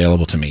that are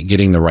available to me,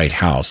 getting the right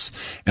house.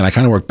 And I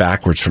kind of work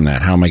backwards from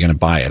that. How am I going to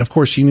buy it? Of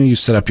course, you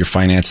set up your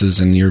finances,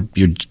 and you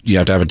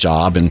have to have a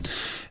job and,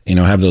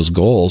 have those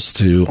goals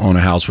to own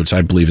a house, which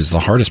I believe is the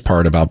hardest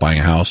part about buying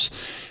a house.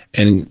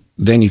 And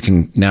then you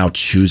can now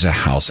choose a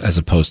house, as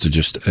opposed to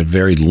just a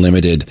very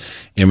limited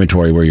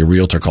inventory where your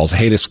realtor calls,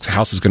 hey, this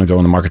house is going to go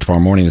on the market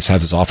tomorrow morning. Let's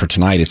have this offer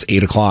tonight. It's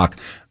 8:00.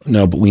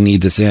 No, but we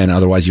need this in.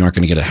 Otherwise, you aren't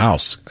going to get a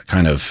house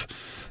kind of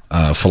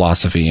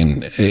philosophy.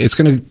 And it's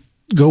going to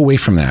go away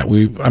from that.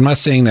 I'm not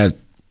saying that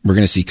we're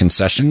going to see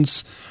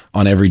concessions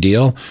on every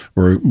deal.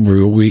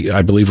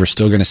 I believe we're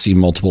still going to see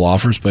multiple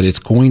offers, but it's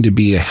going to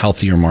be a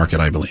healthier market,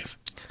 I believe.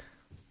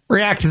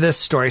 React to this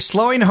story.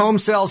 Slowing home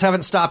sales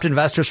haven't stopped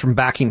investors from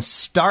backing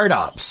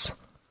startups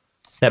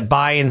that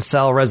buy and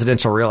sell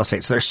residential real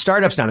estate. So there's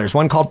startups now. There's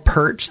one called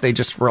Perch. They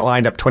just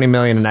lined up $20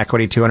 million in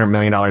equity, $200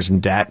 million in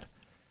debt.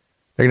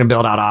 They're going to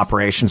build out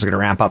operations. They're going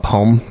to ramp up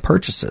home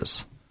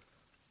purchases.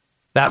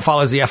 That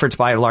follows the efforts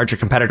by a larger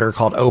competitor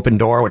called Open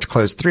Door, which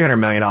closed $300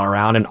 million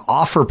round, and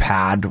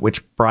OfferPad,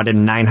 which brought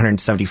in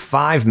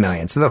 $975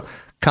 million. So the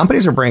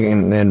companies are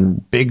bringing in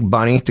big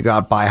money to go out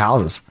and buy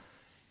houses.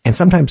 And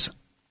sometimes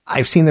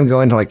I've seen them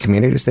go into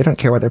communities. They don't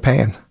care what they're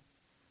paying.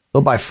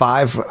 They'll buy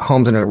 5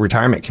 homes in a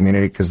retirement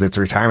community because it's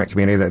a retirement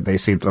community that they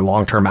see the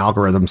long-term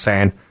algorithm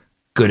saying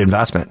good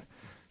investment.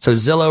 So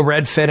Zillow,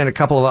 Redfin, and a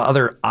couple of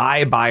other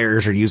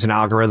iBuyers are using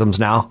algorithms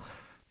now.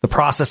 The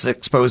process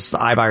exposed the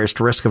iBuyers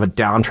to risk of a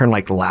downturn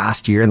like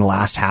last year. In the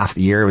last half of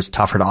the year, it was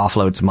tougher to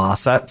offload some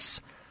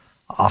offsets,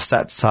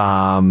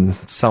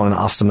 selling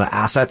off some of the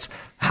assets.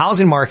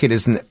 Housing market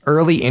is in the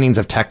early innings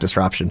of tech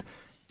disruption.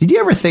 Did you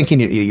ever think in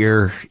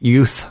your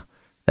youth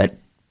that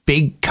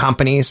big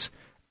companies,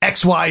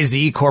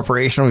 XYZ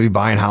Corporation, would be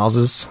buying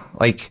houses?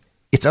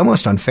 It's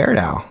almost unfair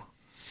now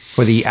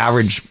for the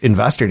average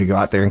investor to go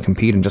out there and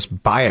compete and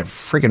just buy a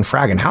friggin'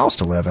 fragging house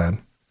to live in.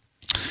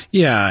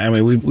 Yeah, I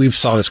mean, we've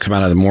saw this come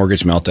out of the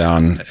mortgage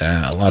meltdown.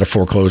 A lot of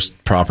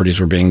foreclosed properties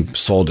were being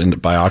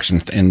sold by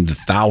auction in the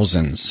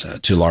thousands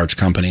to large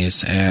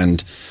companies.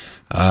 And,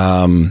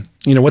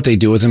 what they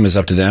do with them is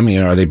up to them.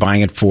 Are they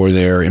buying it for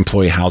their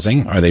employee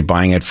housing? Are they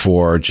buying it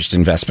for just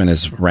investment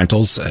as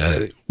rentals?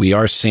 We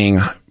are seeing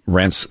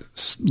rents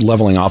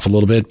leveling off a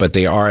little bit, but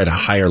they are at a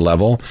higher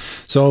level.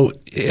 So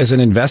as an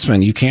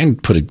investment, you can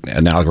put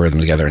an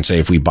algorithm together and say,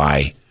 if we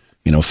buy,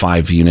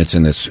 5 units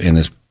in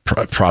this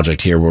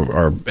project here, where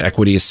our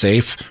equity is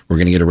safe, we're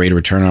going to get a rate of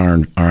return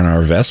on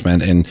our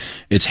investment, and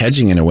it's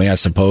hedging in a way, I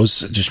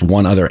suppose. Just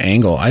one other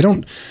angle. I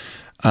don't,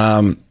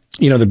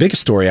 the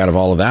biggest story out of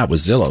all of that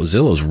was Zillow.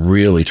 Zillow's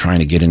really trying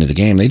to get into the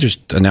game. They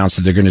just announced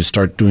that they're going to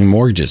start doing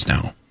mortgages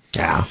now.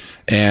 Yeah.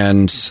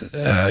 And,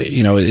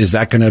 is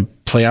that going to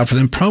play out for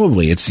them?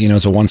 Probably. It's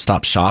a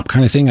one-stop shop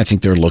kind of thing I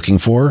think they're looking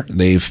for.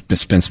 They've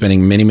been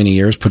spending many, many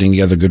years putting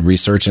together good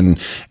research and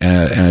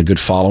a good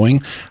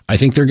following. I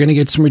think they're going to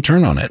get some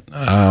return on it.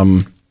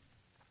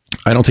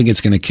 I don't think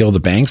it's going to kill the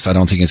banks. I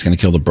don't think it's going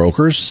to kill the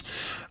brokers.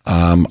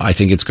 I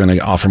think it's going to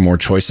offer more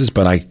choices,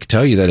 but I can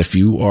tell you that if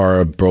you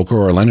are a broker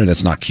or a lender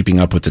that's not keeping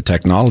up with the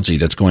technology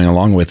that's going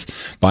along with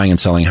buying and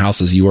selling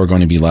houses, you are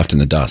going to be left in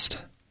the dust.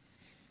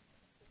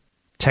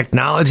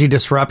 Technology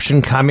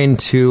disruption coming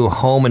to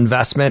home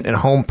investment and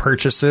home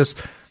purchases.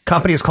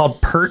 Company is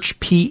called Perch,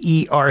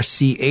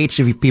 Perch. If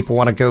you people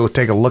want to go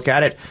take a look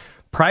at it,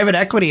 private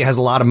equity has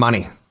a lot of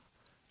money,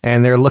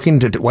 and they're looking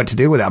to what to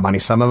do with that money.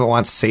 Some of it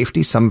wants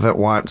safety, some of it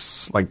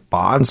wants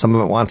bonds, some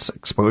of it wants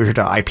exposure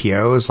to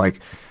IPOs,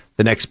 like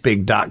the next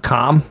big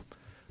 .com.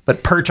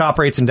 But Perch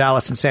operates in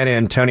Dallas and San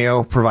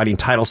Antonio, providing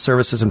title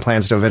services and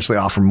plans to eventually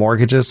offer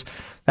mortgages.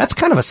 That's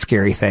kind of a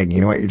scary thing. You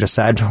know what you just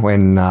said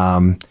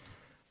when.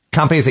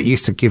 Companies that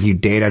used to give you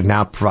data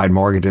now provide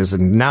mortgages,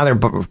 and now they're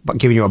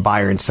giving you a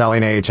buyer and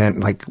selling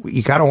agent.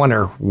 You got to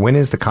wonder, when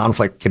is the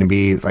conflict going to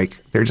be?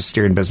 They're just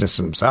steering business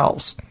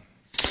themselves.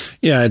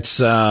 Yeah,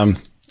 it's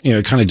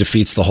it kind of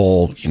defeats the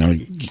whole,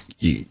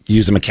 you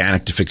use a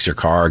mechanic to fix your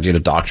car, get a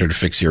doctor to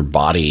fix your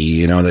body,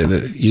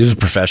 use a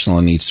professional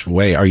in each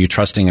way. Are you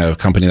trusting a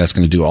company that's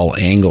going to do all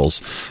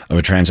angles of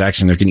a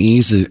transaction? They can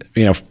easily,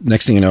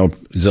 next thing you know,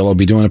 Zillow will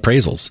be doing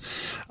appraisals,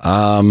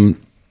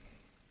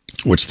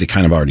 which they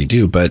kind of already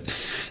do. But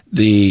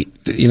the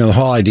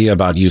whole idea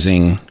about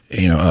using,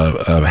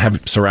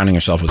 surrounding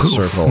yourself with a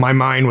circle. My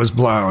mind was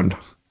blown.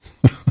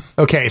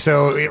 Okay,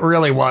 so it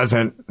really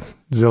wasn't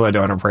Zillow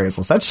doing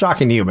appraisals. That's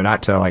shocking to you, but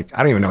not to I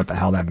don't even know what the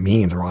hell that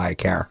means or why I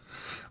care.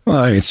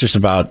 Well, it's just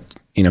about,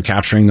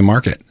 capturing the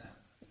market.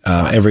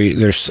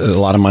 There's a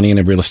lot of money in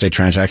a real estate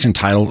transaction.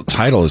 Title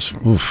is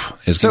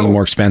getting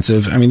more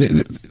expensive. I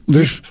mean,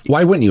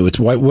 why wouldn't you?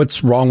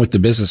 What's wrong with the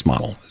business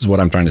model is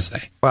what I'm trying to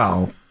say.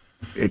 Well,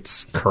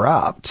 it's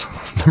corrupt.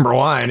 Number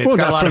one, it's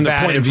got a lot of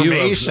bad point of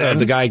information. View of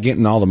the guy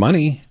getting all the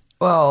money.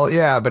 Well,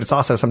 yeah, but it's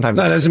also sometimes...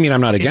 That doesn't mean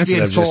I'm not against it.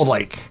 It's sold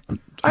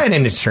I had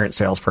an insurance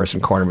salesperson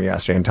corner me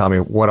yesterday and tell me,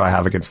 what do I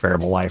have against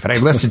variable life? And I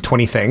listed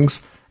 20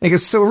 things. And he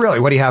goes, so really,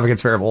 what do you have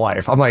against variable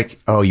life? I'm like,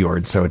 oh, you are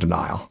in so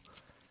denial.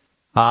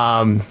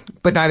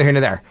 But neither here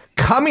nor there.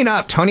 Coming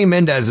up, Tony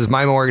Mendez is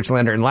my mortgage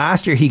lender. And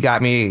last year, he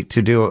got me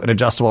to do an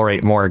adjustable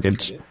rate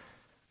mortgage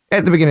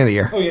at the beginning of the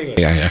year. Oh,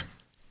 yeah.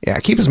 Yeah,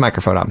 keep his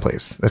microphone on,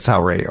 please. That's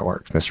how radio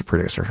works, Mr.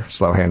 Producer.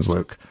 Slow hands,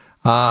 Luke.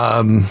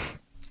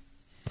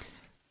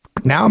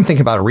 Now I'm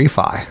thinking about a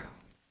refi.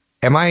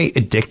 Am I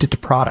addicted to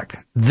product?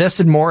 This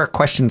and more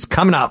questions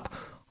coming up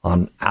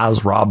on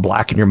As Rob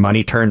Black and Your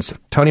Money Turns.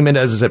 Tony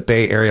Mendez is at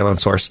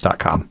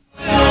BayAreaLoanSource.com.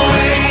 Is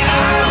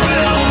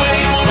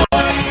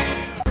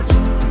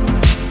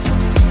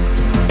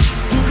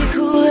it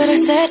cool that I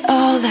said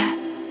all that?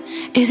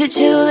 Is it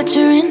chill that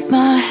you're in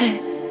my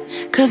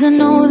head? 'Cause I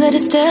know that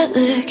it's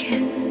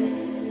delicate.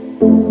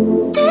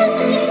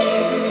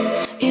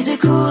 Is it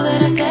cool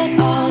that I said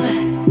all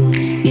that?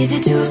 Is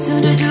it too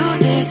soon to do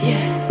this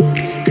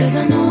yet? 'Cause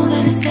I know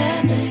that it's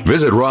deadly.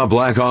 Visit Rob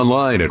Black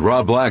online at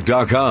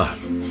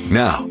robblack.com.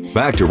 Now,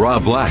 back to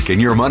Rob Black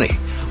and Your Money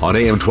on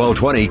AM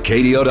 1220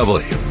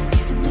 KDOW.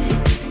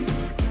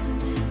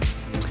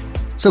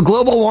 So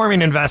global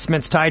warming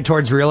investments tied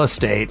towards real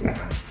estate.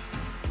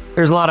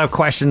 There's a lot of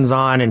questions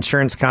on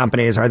insurance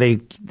companies. Are they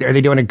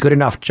doing a good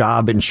enough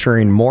job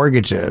insuring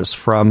mortgages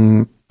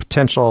from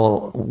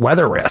potential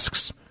weather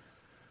risks?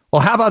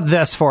 Well, how about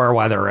this for a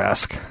weather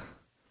risk?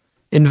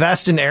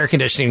 Invest in air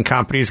conditioning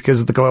companies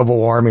because of the global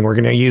warming. We're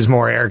going to use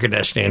more air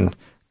conditioning.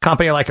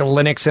 Company like a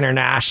Lennox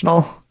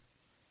International,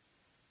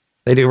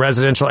 they do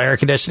residential air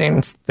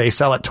conditioning. They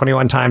sell at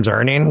 21 times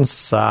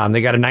earnings.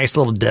 They got a nice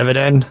little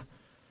dividend.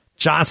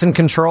 Johnson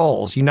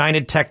Controls,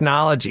 United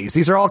Technologies.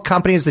 These are all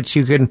companies that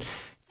you can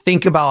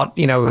think about.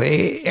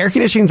 Air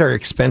conditionings are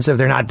expensive.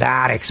 They're not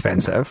that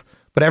expensive.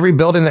 But every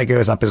building that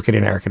goes up is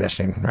getting air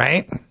conditioning,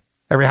 right?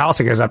 Every house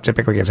that goes up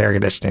typically gets air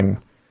conditioning.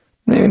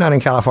 Maybe not in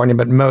California,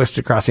 but most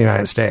across the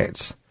United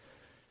States.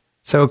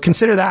 So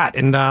consider that.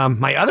 And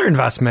my other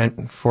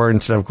investment for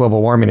instead of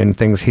global warming and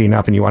things heating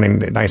up and you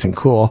wanting it nice and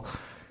cool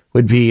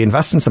would be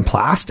invest in some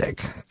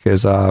plastic.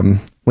 Because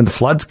when the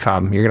floods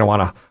come, you're going to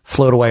want to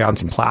float away on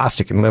some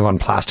plastic and live on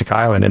Plastic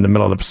Island in the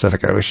middle of the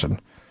Pacific Ocean.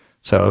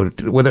 So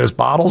with those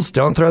bottles,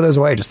 don't throw those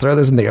away. Just throw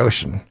those in the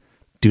ocean.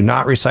 Do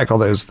not recycle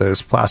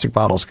those plastic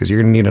bottles because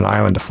you're going to need an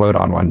island to float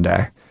on one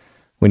day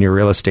when your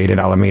real estate in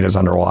Alameda is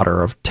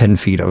underwater of 10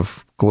 feet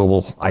of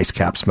global ice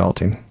caps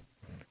melting.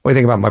 What do you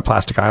think about my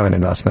Plastic Island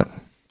investment?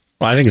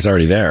 Well, I think it's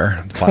already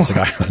there, the Plastic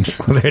Island.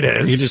 Well, there it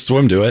is. You just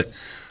swim to it.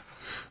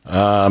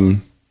 I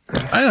don't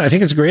know. I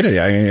think it's a great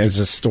idea. I mean, it's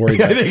a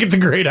story. I think it's a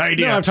great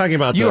idea. No, I'm talking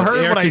about you the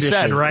heard air what I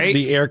said, right?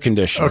 The air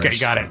conditioners. Okay,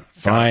 got it.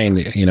 Fine.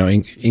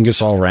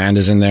 Ingersoll Rand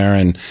is in there,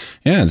 and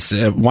yeah,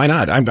 why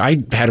not?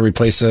 I had to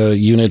replace a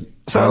unit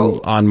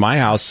on my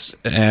house,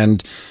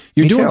 and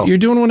you're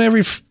doing one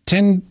every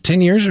 10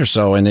 years or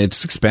so, and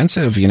it's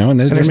expensive, and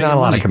there's not a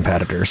lot of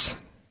competitors.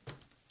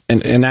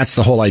 And that's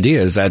the whole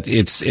idea, is that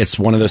it's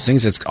one of those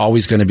things that's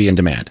always going to be in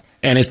demand,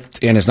 and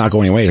it's not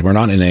going away. We're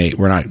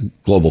not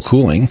global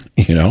cooling,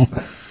 A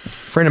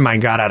friend of mine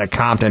got out of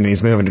Compton and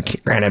he's moving to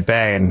Granite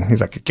Bay, and he's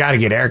like, got to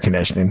get air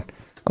conditioning.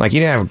 I'm like, you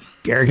didn't have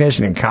air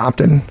conditioning in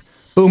Compton?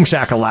 Boom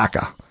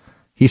shakalaka.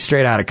 He's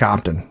straight out of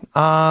Compton.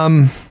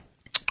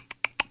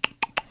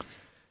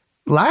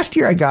 Last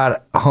year I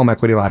got a home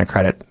equity line of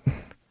credit.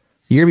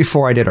 The year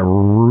before I did a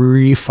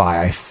refi,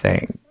 I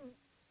think.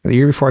 The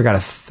year before I got a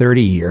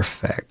 30-year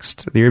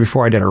fixed. The year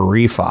before I did a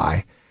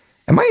refi.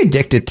 Am I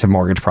addicted to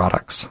mortgage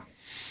products?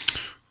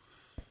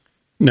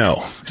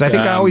 No. Because I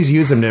think I always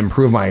use them to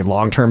improve my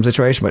long-term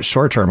situation, but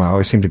short-term I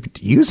always seem to be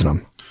using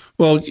them.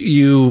 Well,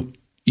 your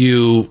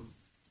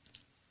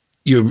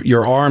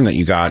arm that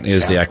you got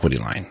is the equity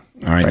line.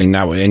 All right.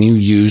 And you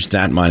used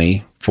that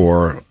money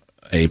for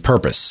a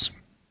purpose.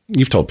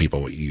 You've told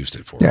people what you used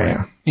it for. Yeah,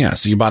 right? Yeah.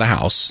 So you bought a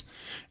house,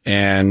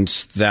 and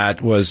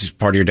that was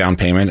part of your down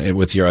payment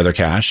with your other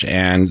cash.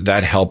 And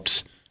that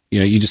helped,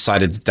 you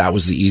decided that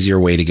was the easier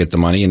way to get the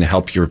money and to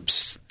help your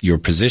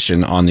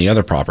position on the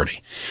other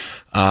property.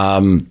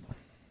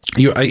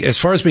 as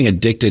far as being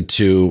addicted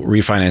to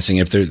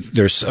refinancing, if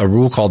there's a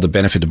rule called the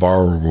benefit to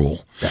borrower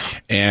rule,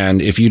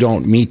 and if you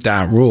don't meet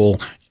that rule,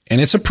 and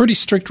it's a pretty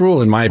strict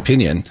rule in my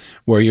opinion,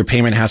 where your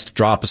payment has to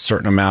drop a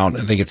certain amount.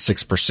 I think it's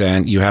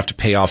 6%. You have to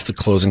pay off the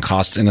closing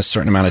costs in a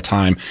certain amount of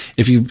time.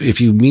 If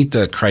you meet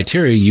the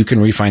criteria, you can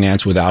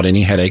refinance without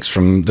any headaches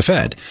from the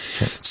Fed.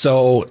 Okay.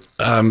 So,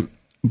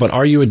 but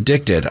are you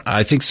addicted?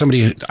 I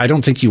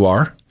don't think you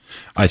are.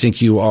 I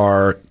think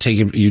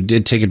you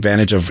did take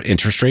advantage of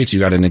interest rates.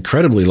 You got an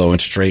incredibly low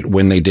interest rate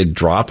when they did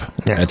drop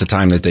at the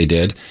time that they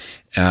did.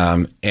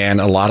 And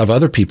a lot of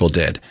other people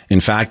did. In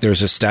fact,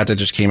 there's a stat that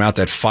just came out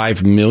that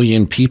 5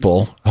 million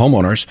people,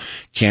 homeowners,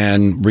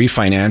 can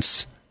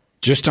refinance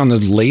just on the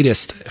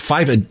latest.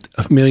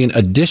 5 million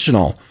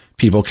additional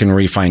people can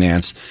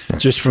refinance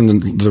just from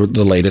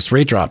the latest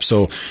rate drop.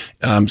 So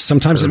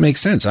sometimes it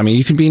makes sense. I mean,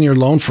 you can be in your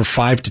loan for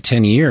 5 to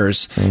 10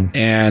 years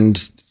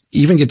and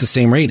even get the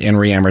same rate and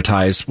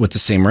re-amortize with the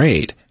same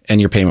rate,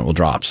 and your payment will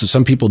drop. So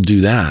some people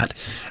do that.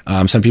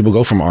 Some people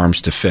go from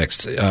ARMs to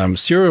fixed.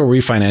 Serial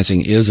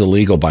refinancing is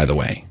illegal, by the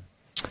way.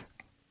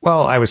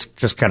 Well, I was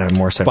just kind of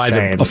more so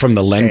saying, from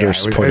the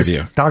lender's point of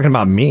view. Talking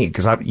about me,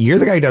 because you're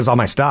the guy who does all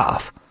my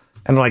stuff.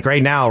 And like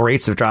right now,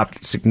 rates have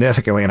dropped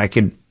significantly,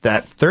 and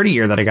that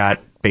 30-year that I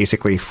got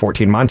basically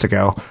 14 months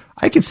ago,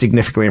 I could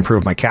significantly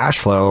improve my cash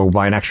flow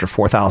by an extra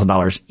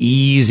 $4,000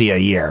 easy a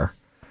year.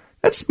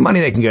 That's money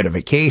that can go to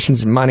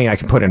vacations, and money I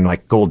can put in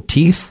like gold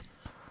teeth.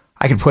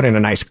 I can put in a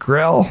nice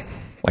grill,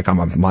 like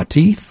on my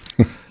teeth.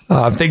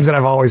 Things that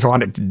I've always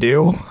wanted to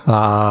do.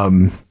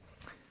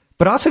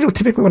 But also,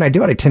 typically when I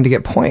do it, I tend to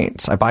get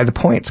points. I buy the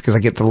points because I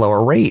get the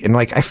lower rate. And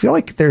like, I feel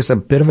like there's a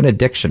bit of an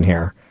addiction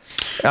here.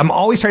 I'm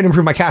always trying to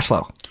improve my cash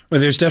flow.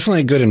 Well, there's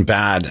definitely good and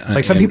bad.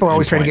 Like some people are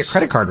always trying to get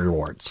credit card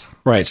rewards.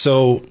 Right.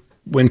 So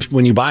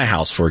when you buy a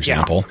house, for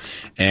example,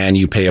 and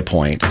you pay a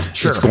point,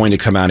 it's going to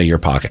come out of your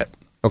pocket.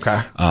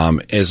 Okay.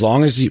 As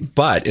long as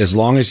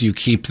you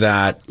keep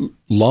that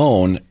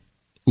loan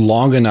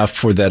long enough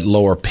for that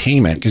lower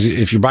payment, because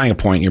if you're buying a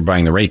point, you're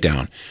buying the rate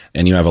down,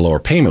 and you have a lower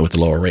payment with the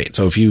lower rate.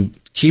 So if you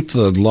keep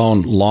the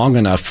loan long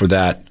enough for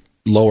that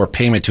lower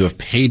payment to have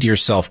paid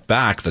yourself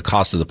back the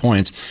cost of the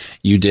points,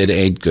 you did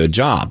a good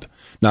job.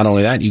 Not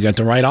only that, you get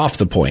to write off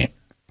the point.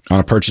 On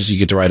a purchase, you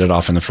get to write it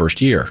off in the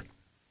first year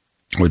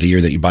or the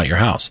year that you bought your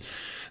house.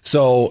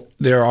 So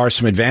there are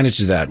some advantages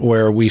to that.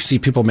 Where we see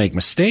people make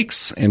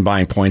mistakes in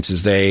buying points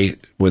is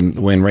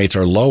when rates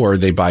are lower,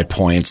 they buy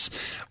points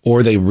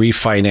or they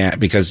refinance,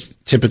 because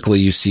typically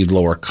you see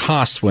lower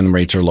costs when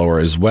rates are lower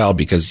as well,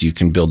 because you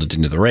can build it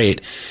into the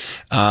rate.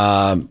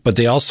 But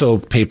they also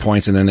pay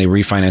points and then they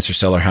refinance or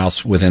sell their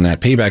house within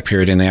that payback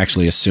period, and they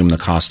actually assume the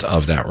cost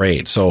of that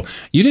rate. So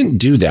you didn't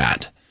do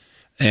that.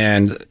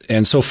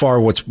 And so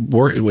far,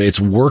 it's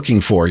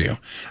working for you.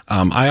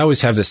 I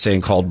always have this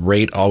saying called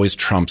rate always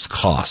trumps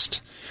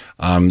cost.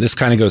 This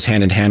kind of goes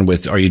hand in hand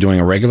with, are you doing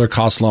a regular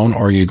cost loan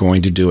or are you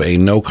going to do a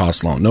no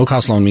cost loan? No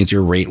cost loan means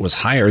your rate was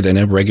higher than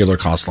a regular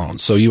cost loan.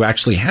 So you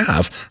actually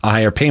have a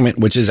higher payment,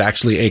 which is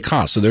actually a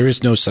cost. So there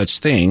is no such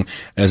thing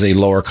as a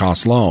lower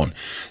cost loan.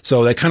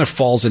 So that kind of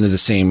falls into the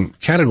same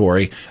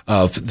category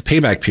of the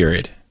payback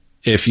period.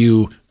 If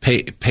you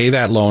pay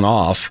that loan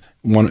off,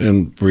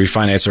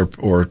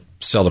 refinance or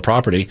sell the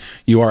property,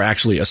 you are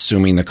actually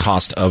assuming the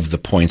cost of the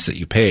points that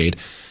you paid.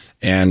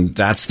 And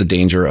that's the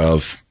danger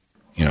of,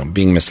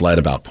 being misled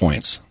about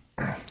points.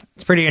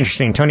 It's pretty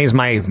interesting. Tony is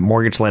my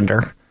mortgage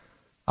lender.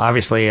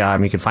 Obviously,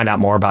 you can find out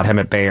more about him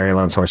at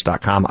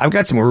BayAreaLoanSource.com. I've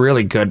got some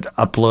really good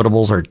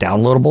uploadables or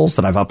downloadables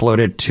that I've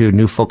uploaded to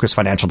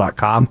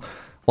NewFocusFinancial.com.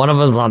 One of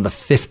them is on the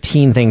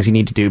 15 things you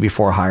need to do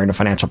before hiring a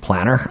financial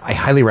planner. I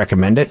highly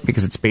recommend it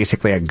because it's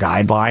basically a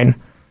guideline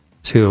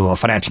to a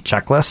financial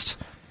checklist.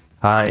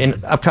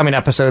 In upcoming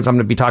episodes, I'm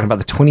going to be talking about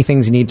the 20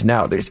 things you need to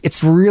know.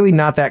 It's really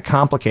not that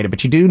complicated,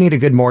 but you do need a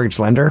good mortgage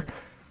lender.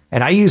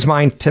 And I use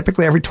mine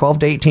typically every 12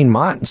 to 18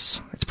 months.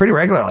 It's pretty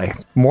regularly.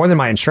 More than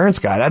my insurance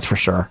guy, that's for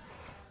sure.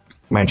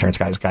 My insurance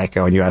guy is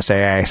Geico and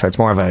USAA, so it's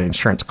more of an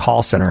insurance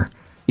call center.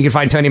 You can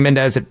find Tony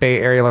Mendez at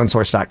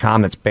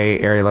BayAreaLoanSource.com. That's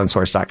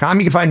BayAreaLoanSource.com.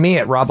 You can find me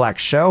at Rob Black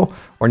Show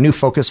or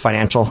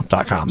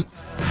NewFocusFinancial.com.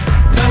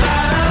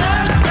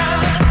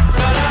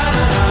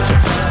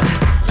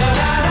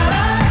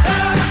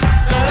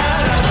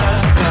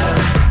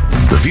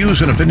 The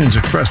views and opinions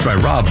expressed by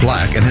Rob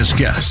Black and his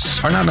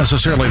guests are not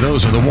necessarily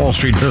those of the Wall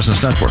Street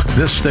Business Network,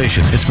 this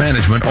station, its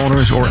management,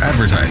 owners, or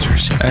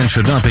advertisers, and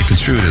should not be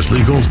construed as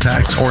legal,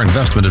 tax, or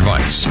investment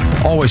advice.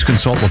 Always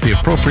consult with the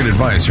appropriate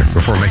advisor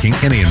before making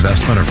any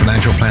investment or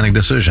financial planning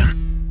decision.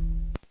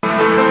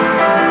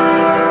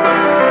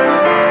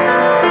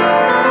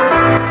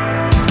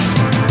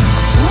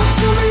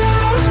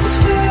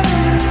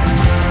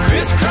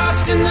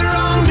 Crisscrossed in the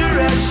wrong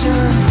direction,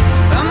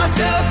 found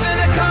myself in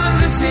a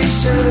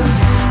conversation.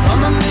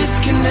 From a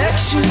missed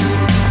connection,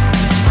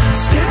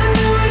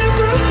 standing in a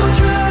purple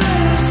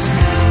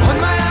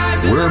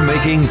dress. We're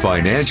making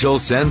financial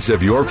sense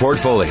of your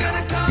portfolio.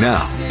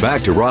 Now,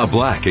 back to Rob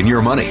Black and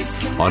Your Money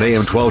on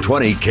AM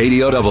 1220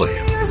 KDOW.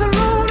 As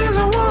alone as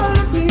I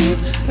wanna be,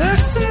 there's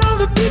some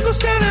other people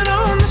standing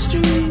on the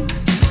street.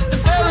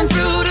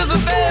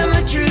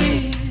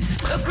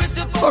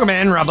 Welcome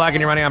in, Rob Black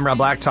and Your Money. I'm Rob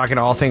Black, talking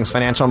all things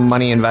financial,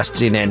 money,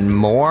 investing, and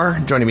more.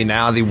 Joining me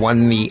now, the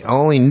one, the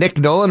only Nick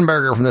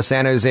Nolenberger from the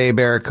San Jose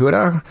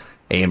Barracuda.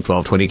 AM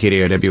 1220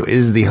 KDOW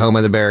is the home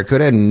of the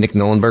Barracuda, and Nick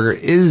Nolenberger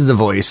is the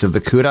voice of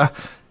the Cuda.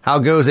 How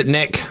goes it,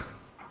 Nick?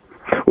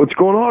 What's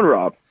going on,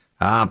 Rob?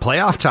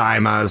 Playoff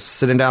time. I was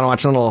sitting down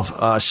watching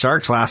little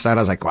Sharks last night.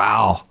 I was like,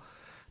 wow,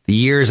 the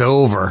year's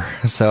over.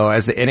 So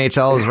as the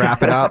NHL is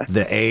wrapping up,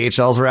 the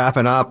AHL's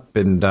wrapping up,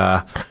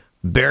 and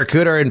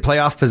Barracuda are in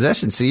playoff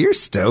position. So you're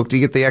stoked. You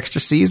get the extra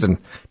season.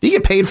 Do you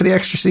get paid for the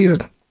extra season?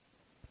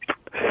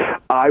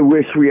 I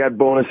wish we had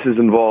bonuses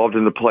involved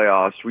in the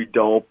playoffs. We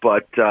don't,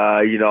 but,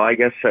 I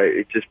guess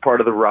it's just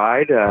part of the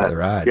ride.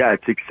 Yeah,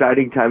 it's an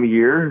exciting time of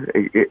year.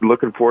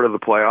 Looking forward to the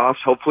playoffs.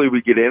 Hopefully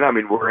we get in. I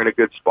mean, we're in a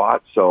good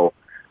spot, so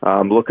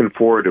I'm looking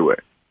forward to it.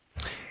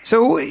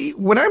 So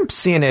when I'm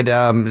seeing it,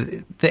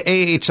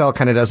 the AHL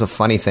kind of does a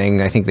funny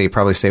thing. I think they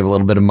probably save a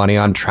little bit of money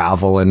on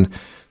travel, and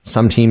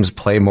some teams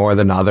play more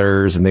than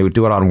others, and they would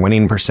do it on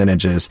winning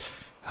percentages.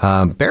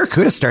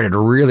 Barracuda started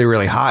really,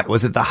 really hot.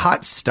 Was it the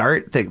hot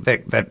start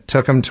that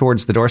took them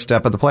towards the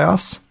doorstep of the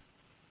playoffs?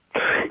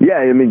 Yeah,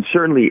 I mean,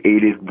 certainly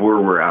aided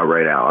where we're at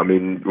right now. I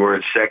mean, we're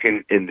in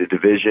second in the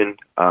division.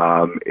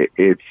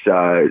 It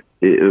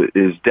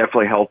is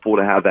definitely helpful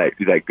to have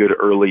that good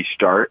early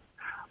start.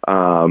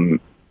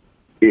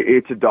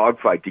 It's a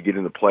dogfight to get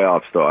in the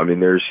playoffs, though. I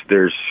mean,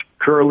 there's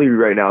currently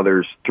right now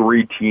there's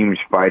 3 teams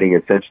fighting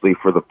essentially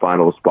for the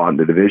final spot in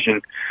the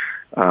division.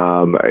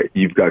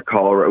 You've got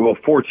Colorado, well,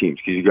 4 teams,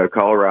 because you've got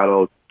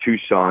Colorado,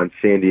 Tucson,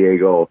 San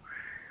Diego,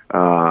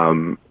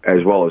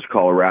 as well as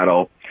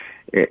Colorado.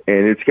 And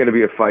it's going to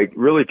be a fight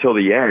really till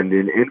the end.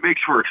 And it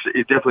makes for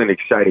it's definitely an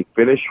exciting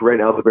finish. Right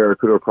now, the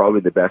Barracuda are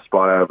probably the best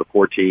spot out of the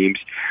 4 teams,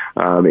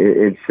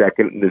 in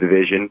second in the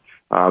division.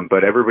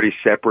 But everybody's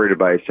separated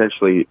by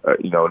essentially,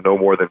 no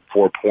more than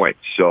 4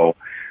 points. So,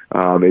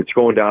 it's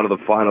going down to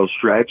the final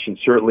stretch, and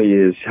certainly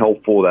is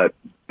helpful that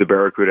the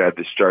Barracuda had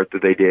the start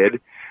that they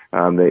did.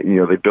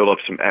 They built up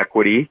some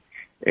equity,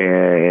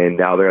 and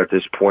now they're at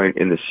this point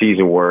in the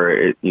season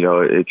where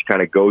it's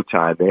kind of go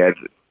time. They had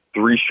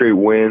 3 straight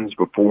wins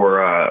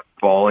before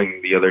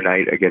falling the other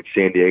night against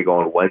San Diego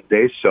on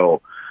Wednesday.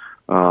 So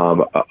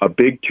a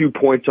big 2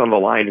 points on the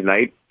line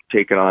tonight,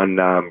 taking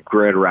on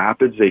Grand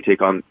Rapids. They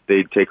take on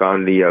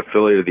the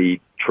affiliate of the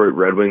Detroit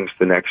Red Wings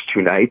the next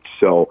 2 nights.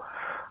 So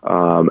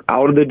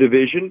out of the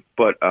division,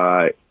 but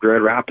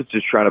Grand Rapids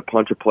is trying to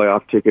punch a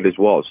playoff ticket as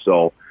well.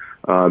 So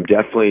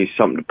definitely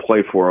something to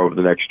play for over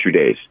the next 2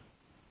 days.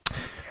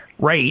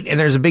 Right, and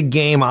there's a big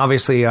game,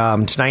 obviously,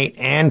 tonight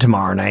and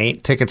tomorrow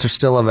night. Tickets are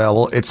still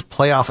available. It's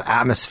playoff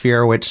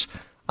atmosphere, which,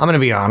 I'm going to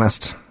be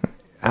honest,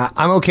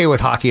 I'm okay with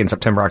hockey in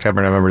September,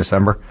 October, November,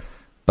 December,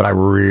 but I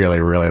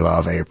really, really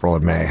love April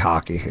and May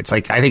hockey. It's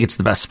like, I think it's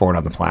the best sport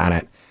on the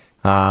planet.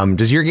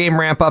 Does your game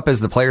ramp up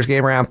as the players'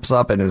 game ramps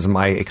up, and as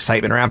my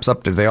excitement ramps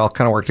up? Do they all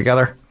kind of work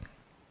together?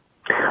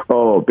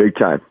 Oh, big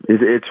time.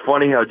 It's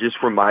funny how, just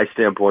from my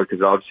standpoint,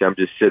 because obviously I'm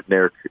just sitting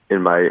there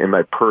in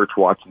my perch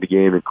watching the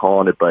game and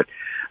calling it, but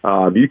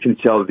you can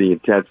tell the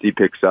intensity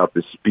picks up,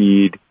 the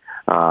speed,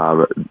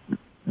 the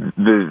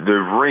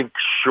rink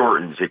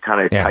shortens, it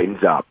kind of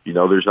tightens up.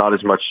 There's not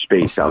as much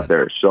space out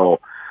there. So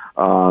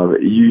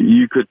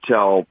you could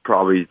tell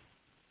probably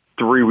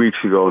 3 weeks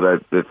ago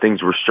that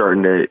things were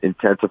starting to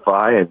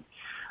intensify, and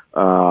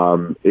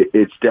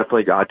it's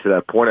definitely got to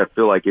that point. I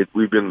feel like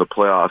we've been in the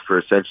playoffs for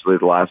essentially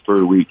the last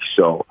 3 weeks.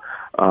 So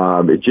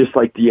it's just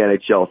like the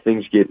NHL,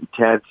 things get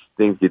intense,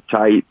 things get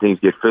tight, things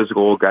get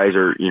physical. Guys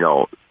are,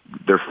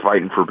 they're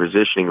fighting for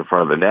positioning in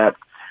front of the net.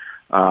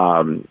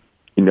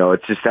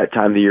 It's just that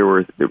time of the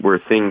year where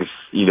things,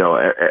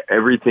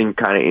 everything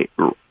kind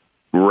of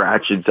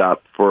ratchets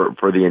up for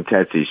the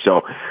intensity.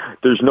 So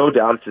there's no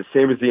doubt it's the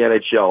same as the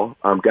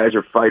NHL. Guys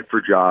are fighting for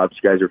jobs.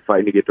 Guys are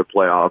fighting to get to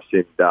playoffs.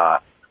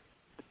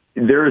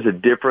 And there is a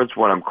difference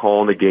when I'm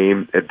calling the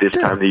game at this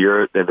time of the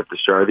year than at the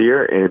start of the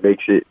year, and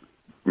it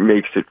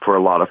makes it for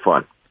a lot of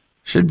fun.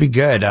 Should be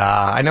good.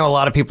 I know a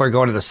lot of people are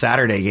going to the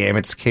Saturday game.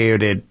 It's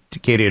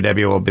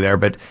KDOW will be there,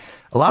 but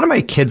a lot of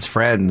my kids'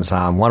 friends,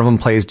 one of them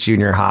plays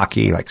junior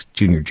hockey, like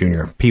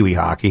junior, peewee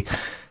hockey.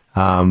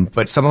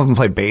 But some of them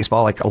play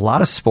baseball. Like, a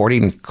lot of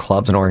sporting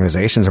clubs and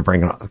organizations are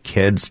bringing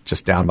kids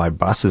just down by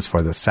buses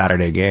for the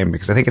Saturday game,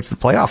 because I think it's the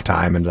playoff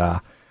time. And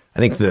I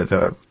think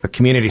the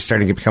community is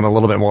starting to become a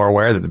little bit more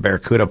aware that the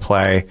Barracuda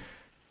play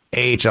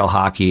AHL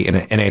hockey in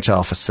an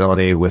NHL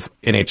facility with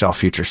NHL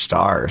future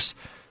stars.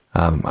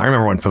 I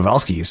remember when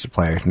Pavelski used to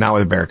play, not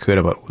with the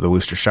Barracuda, but with the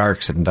Worcester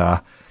Sharks, and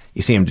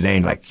you see him today,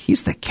 and like,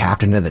 he's the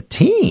captain of the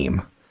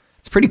team.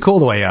 It's pretty cool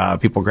the way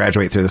people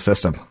graduate through the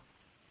system.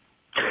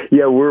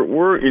 Yeah, we've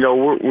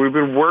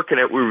been working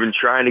it. We've been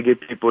trying to get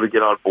people to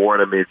get on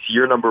board. I mean, it's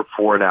year number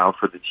 4 now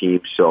for the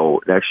team,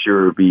 so next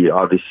year will be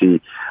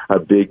obviously a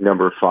big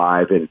number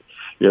 5. And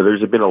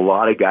there's been a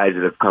lot of guys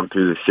that have come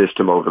through the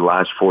system over the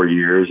last 4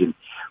 years, and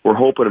we're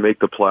hoping to make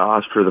the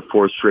playoffs for the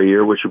 4th straight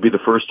year, which would be the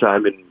first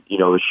time in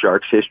the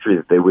Sharks' history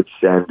that they would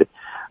send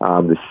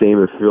the same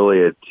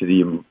affiliate to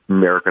the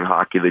American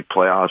Hockey League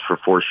playoffs for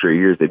 4 straight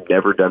years. They've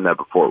never done that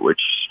before,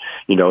 which,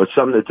 is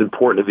something that's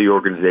important to the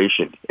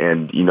organization.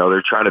 And,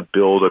 they're trying to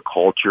build a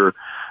culture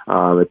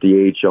at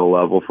the AHL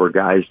level for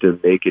guys to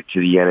make it to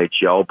the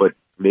NHL, but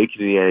make it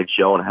to the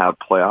NHL and have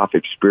playoff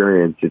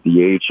experience at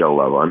the AHL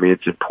level. I mean,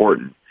 it's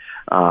important.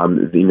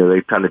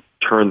 They kind of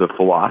turned the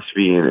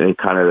philosophy and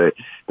kind of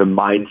the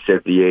mindset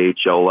at the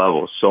AHL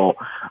level. So,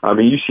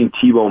 you've seen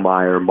Timo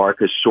Meier,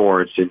 Marcus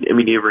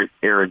Sorensen,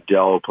 Aaron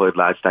Dell played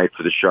last night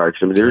for the Sharks.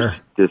 There's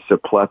just a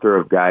plethora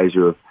of guys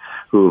who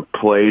have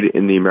played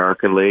in the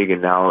American League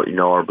and now,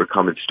 are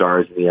becoming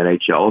stars in the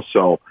NHL.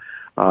 So,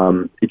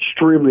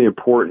 extremely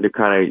important to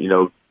kind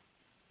of,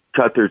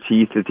 cut their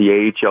teeth at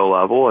the AHL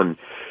level. And,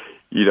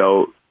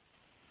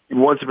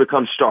 once it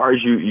becomes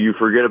stars, you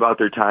forget about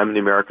their time in the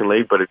American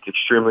League, but it's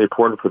extremely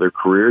important for their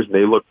careers. And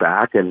they look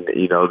back and,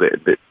 they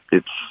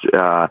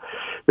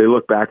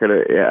look back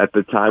at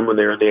the time when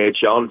they were in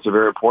the AHL, and it's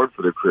very important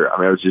for their career.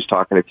 I was just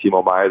talking to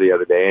Timo Meier the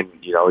other day, and,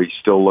 he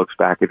still looks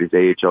back at his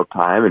AHL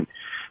time, and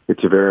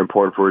it's very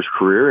important for his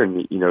career.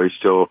 And, he's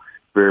still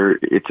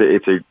it's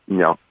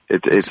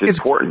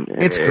important.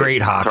 It's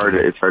great hockey.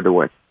 It's hard to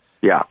win.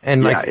 Yeah,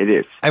 and it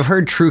is. I've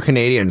heard true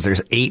Canadians, there's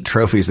 8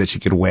 trophies that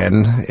you could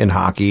win in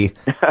hockey.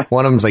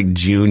 One of them's like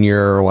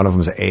junior, one of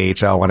them's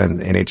AHL, one in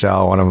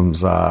NHL, one of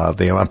them's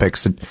the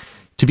Olympics.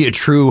 To be a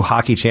true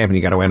hockey champion,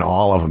 you got to win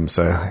all of them.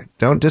 So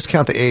don't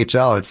discount the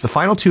AHL. It's the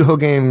final 2 home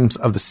games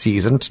of the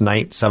season.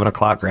 Tonight, 7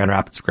 o'clock, Grand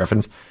Rapids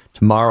Griffins.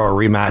 Tomorrow, a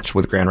rematch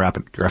with Grand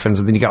Rapids Griffins.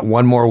 And then you got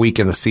one more week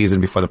in the season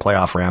before the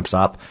playoff ramps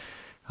up.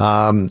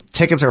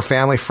 Tickets are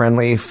family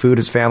friendly. Food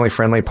is family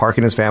friendly.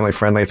 Parking is family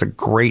friendly. It's a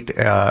great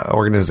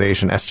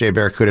organization,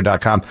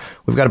 sjbarracuda.com.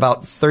 We've got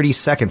about 30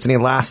 seconds. Any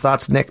last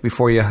thoughts, Nick,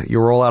 before you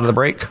roll out of the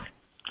break?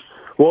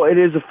 Well, it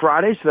is a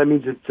Friday, so that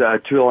means it's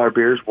 $2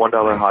 beers,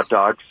 $1 hot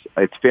dogs.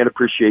 It's fan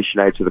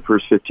appreciation night, so the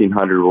first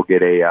 1,500 will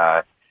get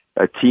a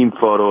team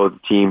photo of the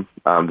team,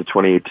 the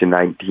 28 to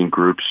 19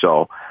 group.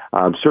 So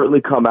certainly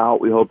come out.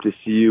 We hope to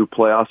see you.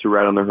 Playoffs are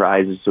right on the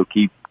horizon, so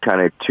keep kind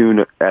of tune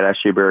at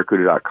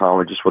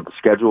sjbarracuda.com and just what the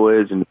schedule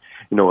is and,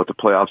 what the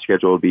playoff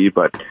schedule will be.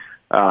 But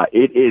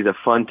it is a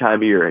fun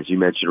time of year, as you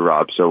mentioned,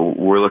 Rob. So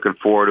we're looking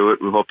forward to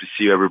it. We hope to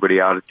see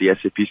everybody out at the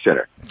SAP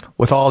Center.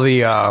 With all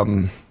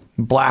the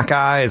black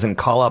eyes and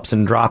call-ups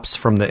and drops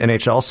from the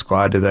NHL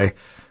squad, do they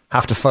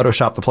have to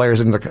Photoshop the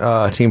players into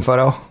the team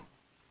photo?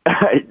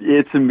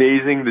 It's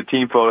amazing, the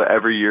team photo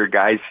every year.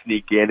 Guys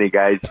sneak in and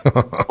guys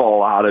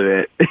fall out of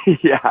it.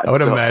 Yeah, I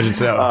would imagine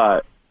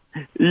so.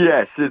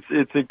 Yes,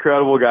 it's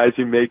incredible, guys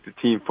who make the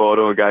team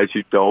photo and guys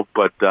who don't.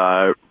 But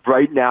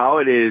right now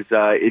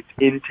it's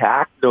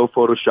intact, no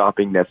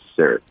photoshopping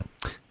necessary.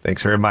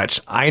 Thanks very much.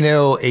 I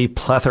know a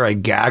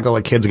gaggle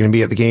of kids are going to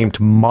be at the game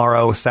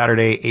tomorrow,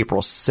 Saturday,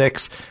 April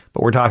 6th.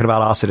 But we're talking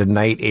about also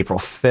tonight, April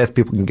 5th.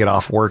 People can get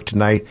off work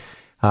tonight.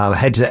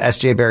 Head to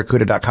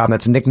sjbarracuda.com.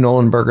 That's Nick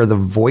Nolenberger, the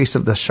voice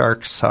of the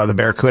Sharks, the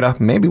Barracuda,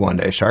 maybe one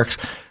day Sharks.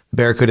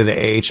 Barracuda,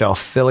 the AHL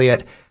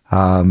affiliate.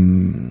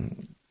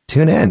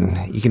 Tune in.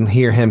 You can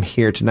hear him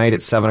here tonight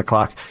at 7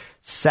 o'clock.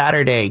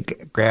 Saturday,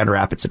 Grand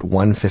Rapids at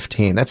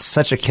 1:15. That's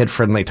such a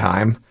kid-friendly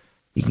time.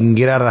 You can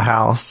get out of the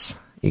house.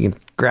 You can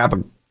grab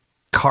a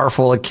car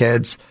full of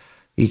kids.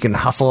 You can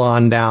hustle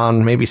on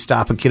down, maybe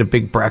stop and get a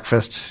big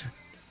breakfast.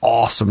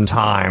 Awesome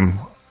time.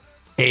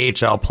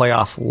 AHL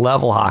playoff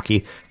level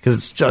hockey, because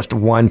it's just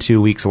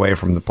 1-2 weeks away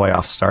from the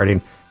playoffs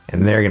starting,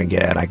 and they're going to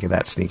get it. I get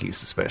that sneaky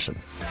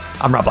suspicion.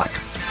 I'm Rob Black.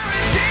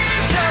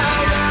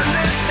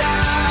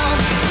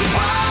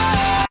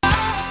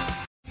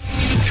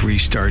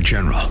 Three-star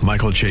General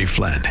Michael J.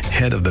 Flynn,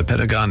 head of the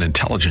Pentagon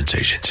Intelligence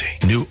Agency,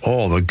 knew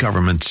all the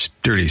government's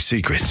dirty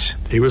secrets.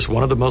 He was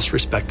one of the most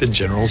respected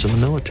generals in the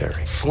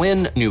military.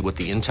 Flynn knew what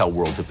the intel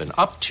world had been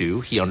up to.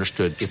 He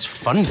understood its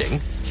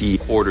funding. He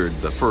ordered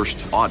the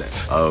first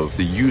audit of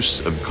the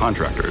use of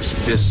contractors.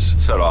 This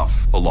set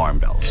off alarm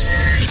bells.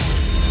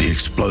 The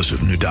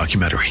explosive new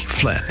documentary,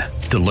 Flynn,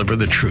 Deliver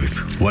the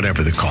Truth,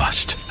 Whatever the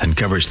Cost,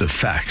 uncovers the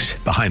facts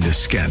behind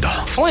this scandal.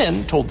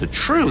 Flynn told the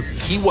truth.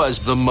 He was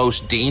the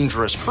most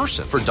dangerous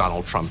person for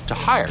Donald Trump to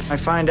hire. I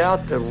find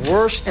out the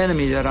worst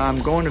enemy that I'm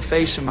going to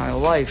face in my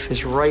life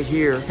is right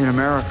here in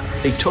America.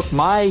 They took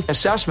my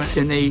assessment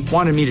and they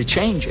wanted me to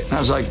change it. And I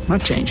was like, I'm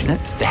not changing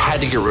it. They had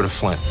to get rid of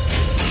Flynn.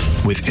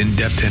 With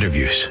in-depth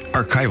interviews,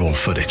 archival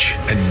footage,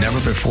 and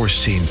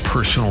never-before-seen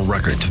personal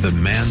records of the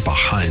man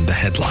behind the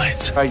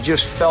headlines. I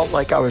just felt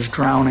like I was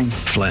drowning.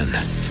 Flynn,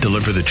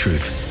 Deliver the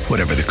Truth,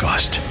 Whatever the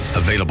Cost.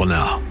 Available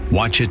now.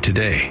 Watch it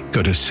today.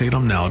 Go to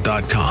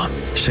salemnow.com.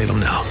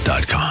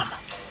 salemnow.com.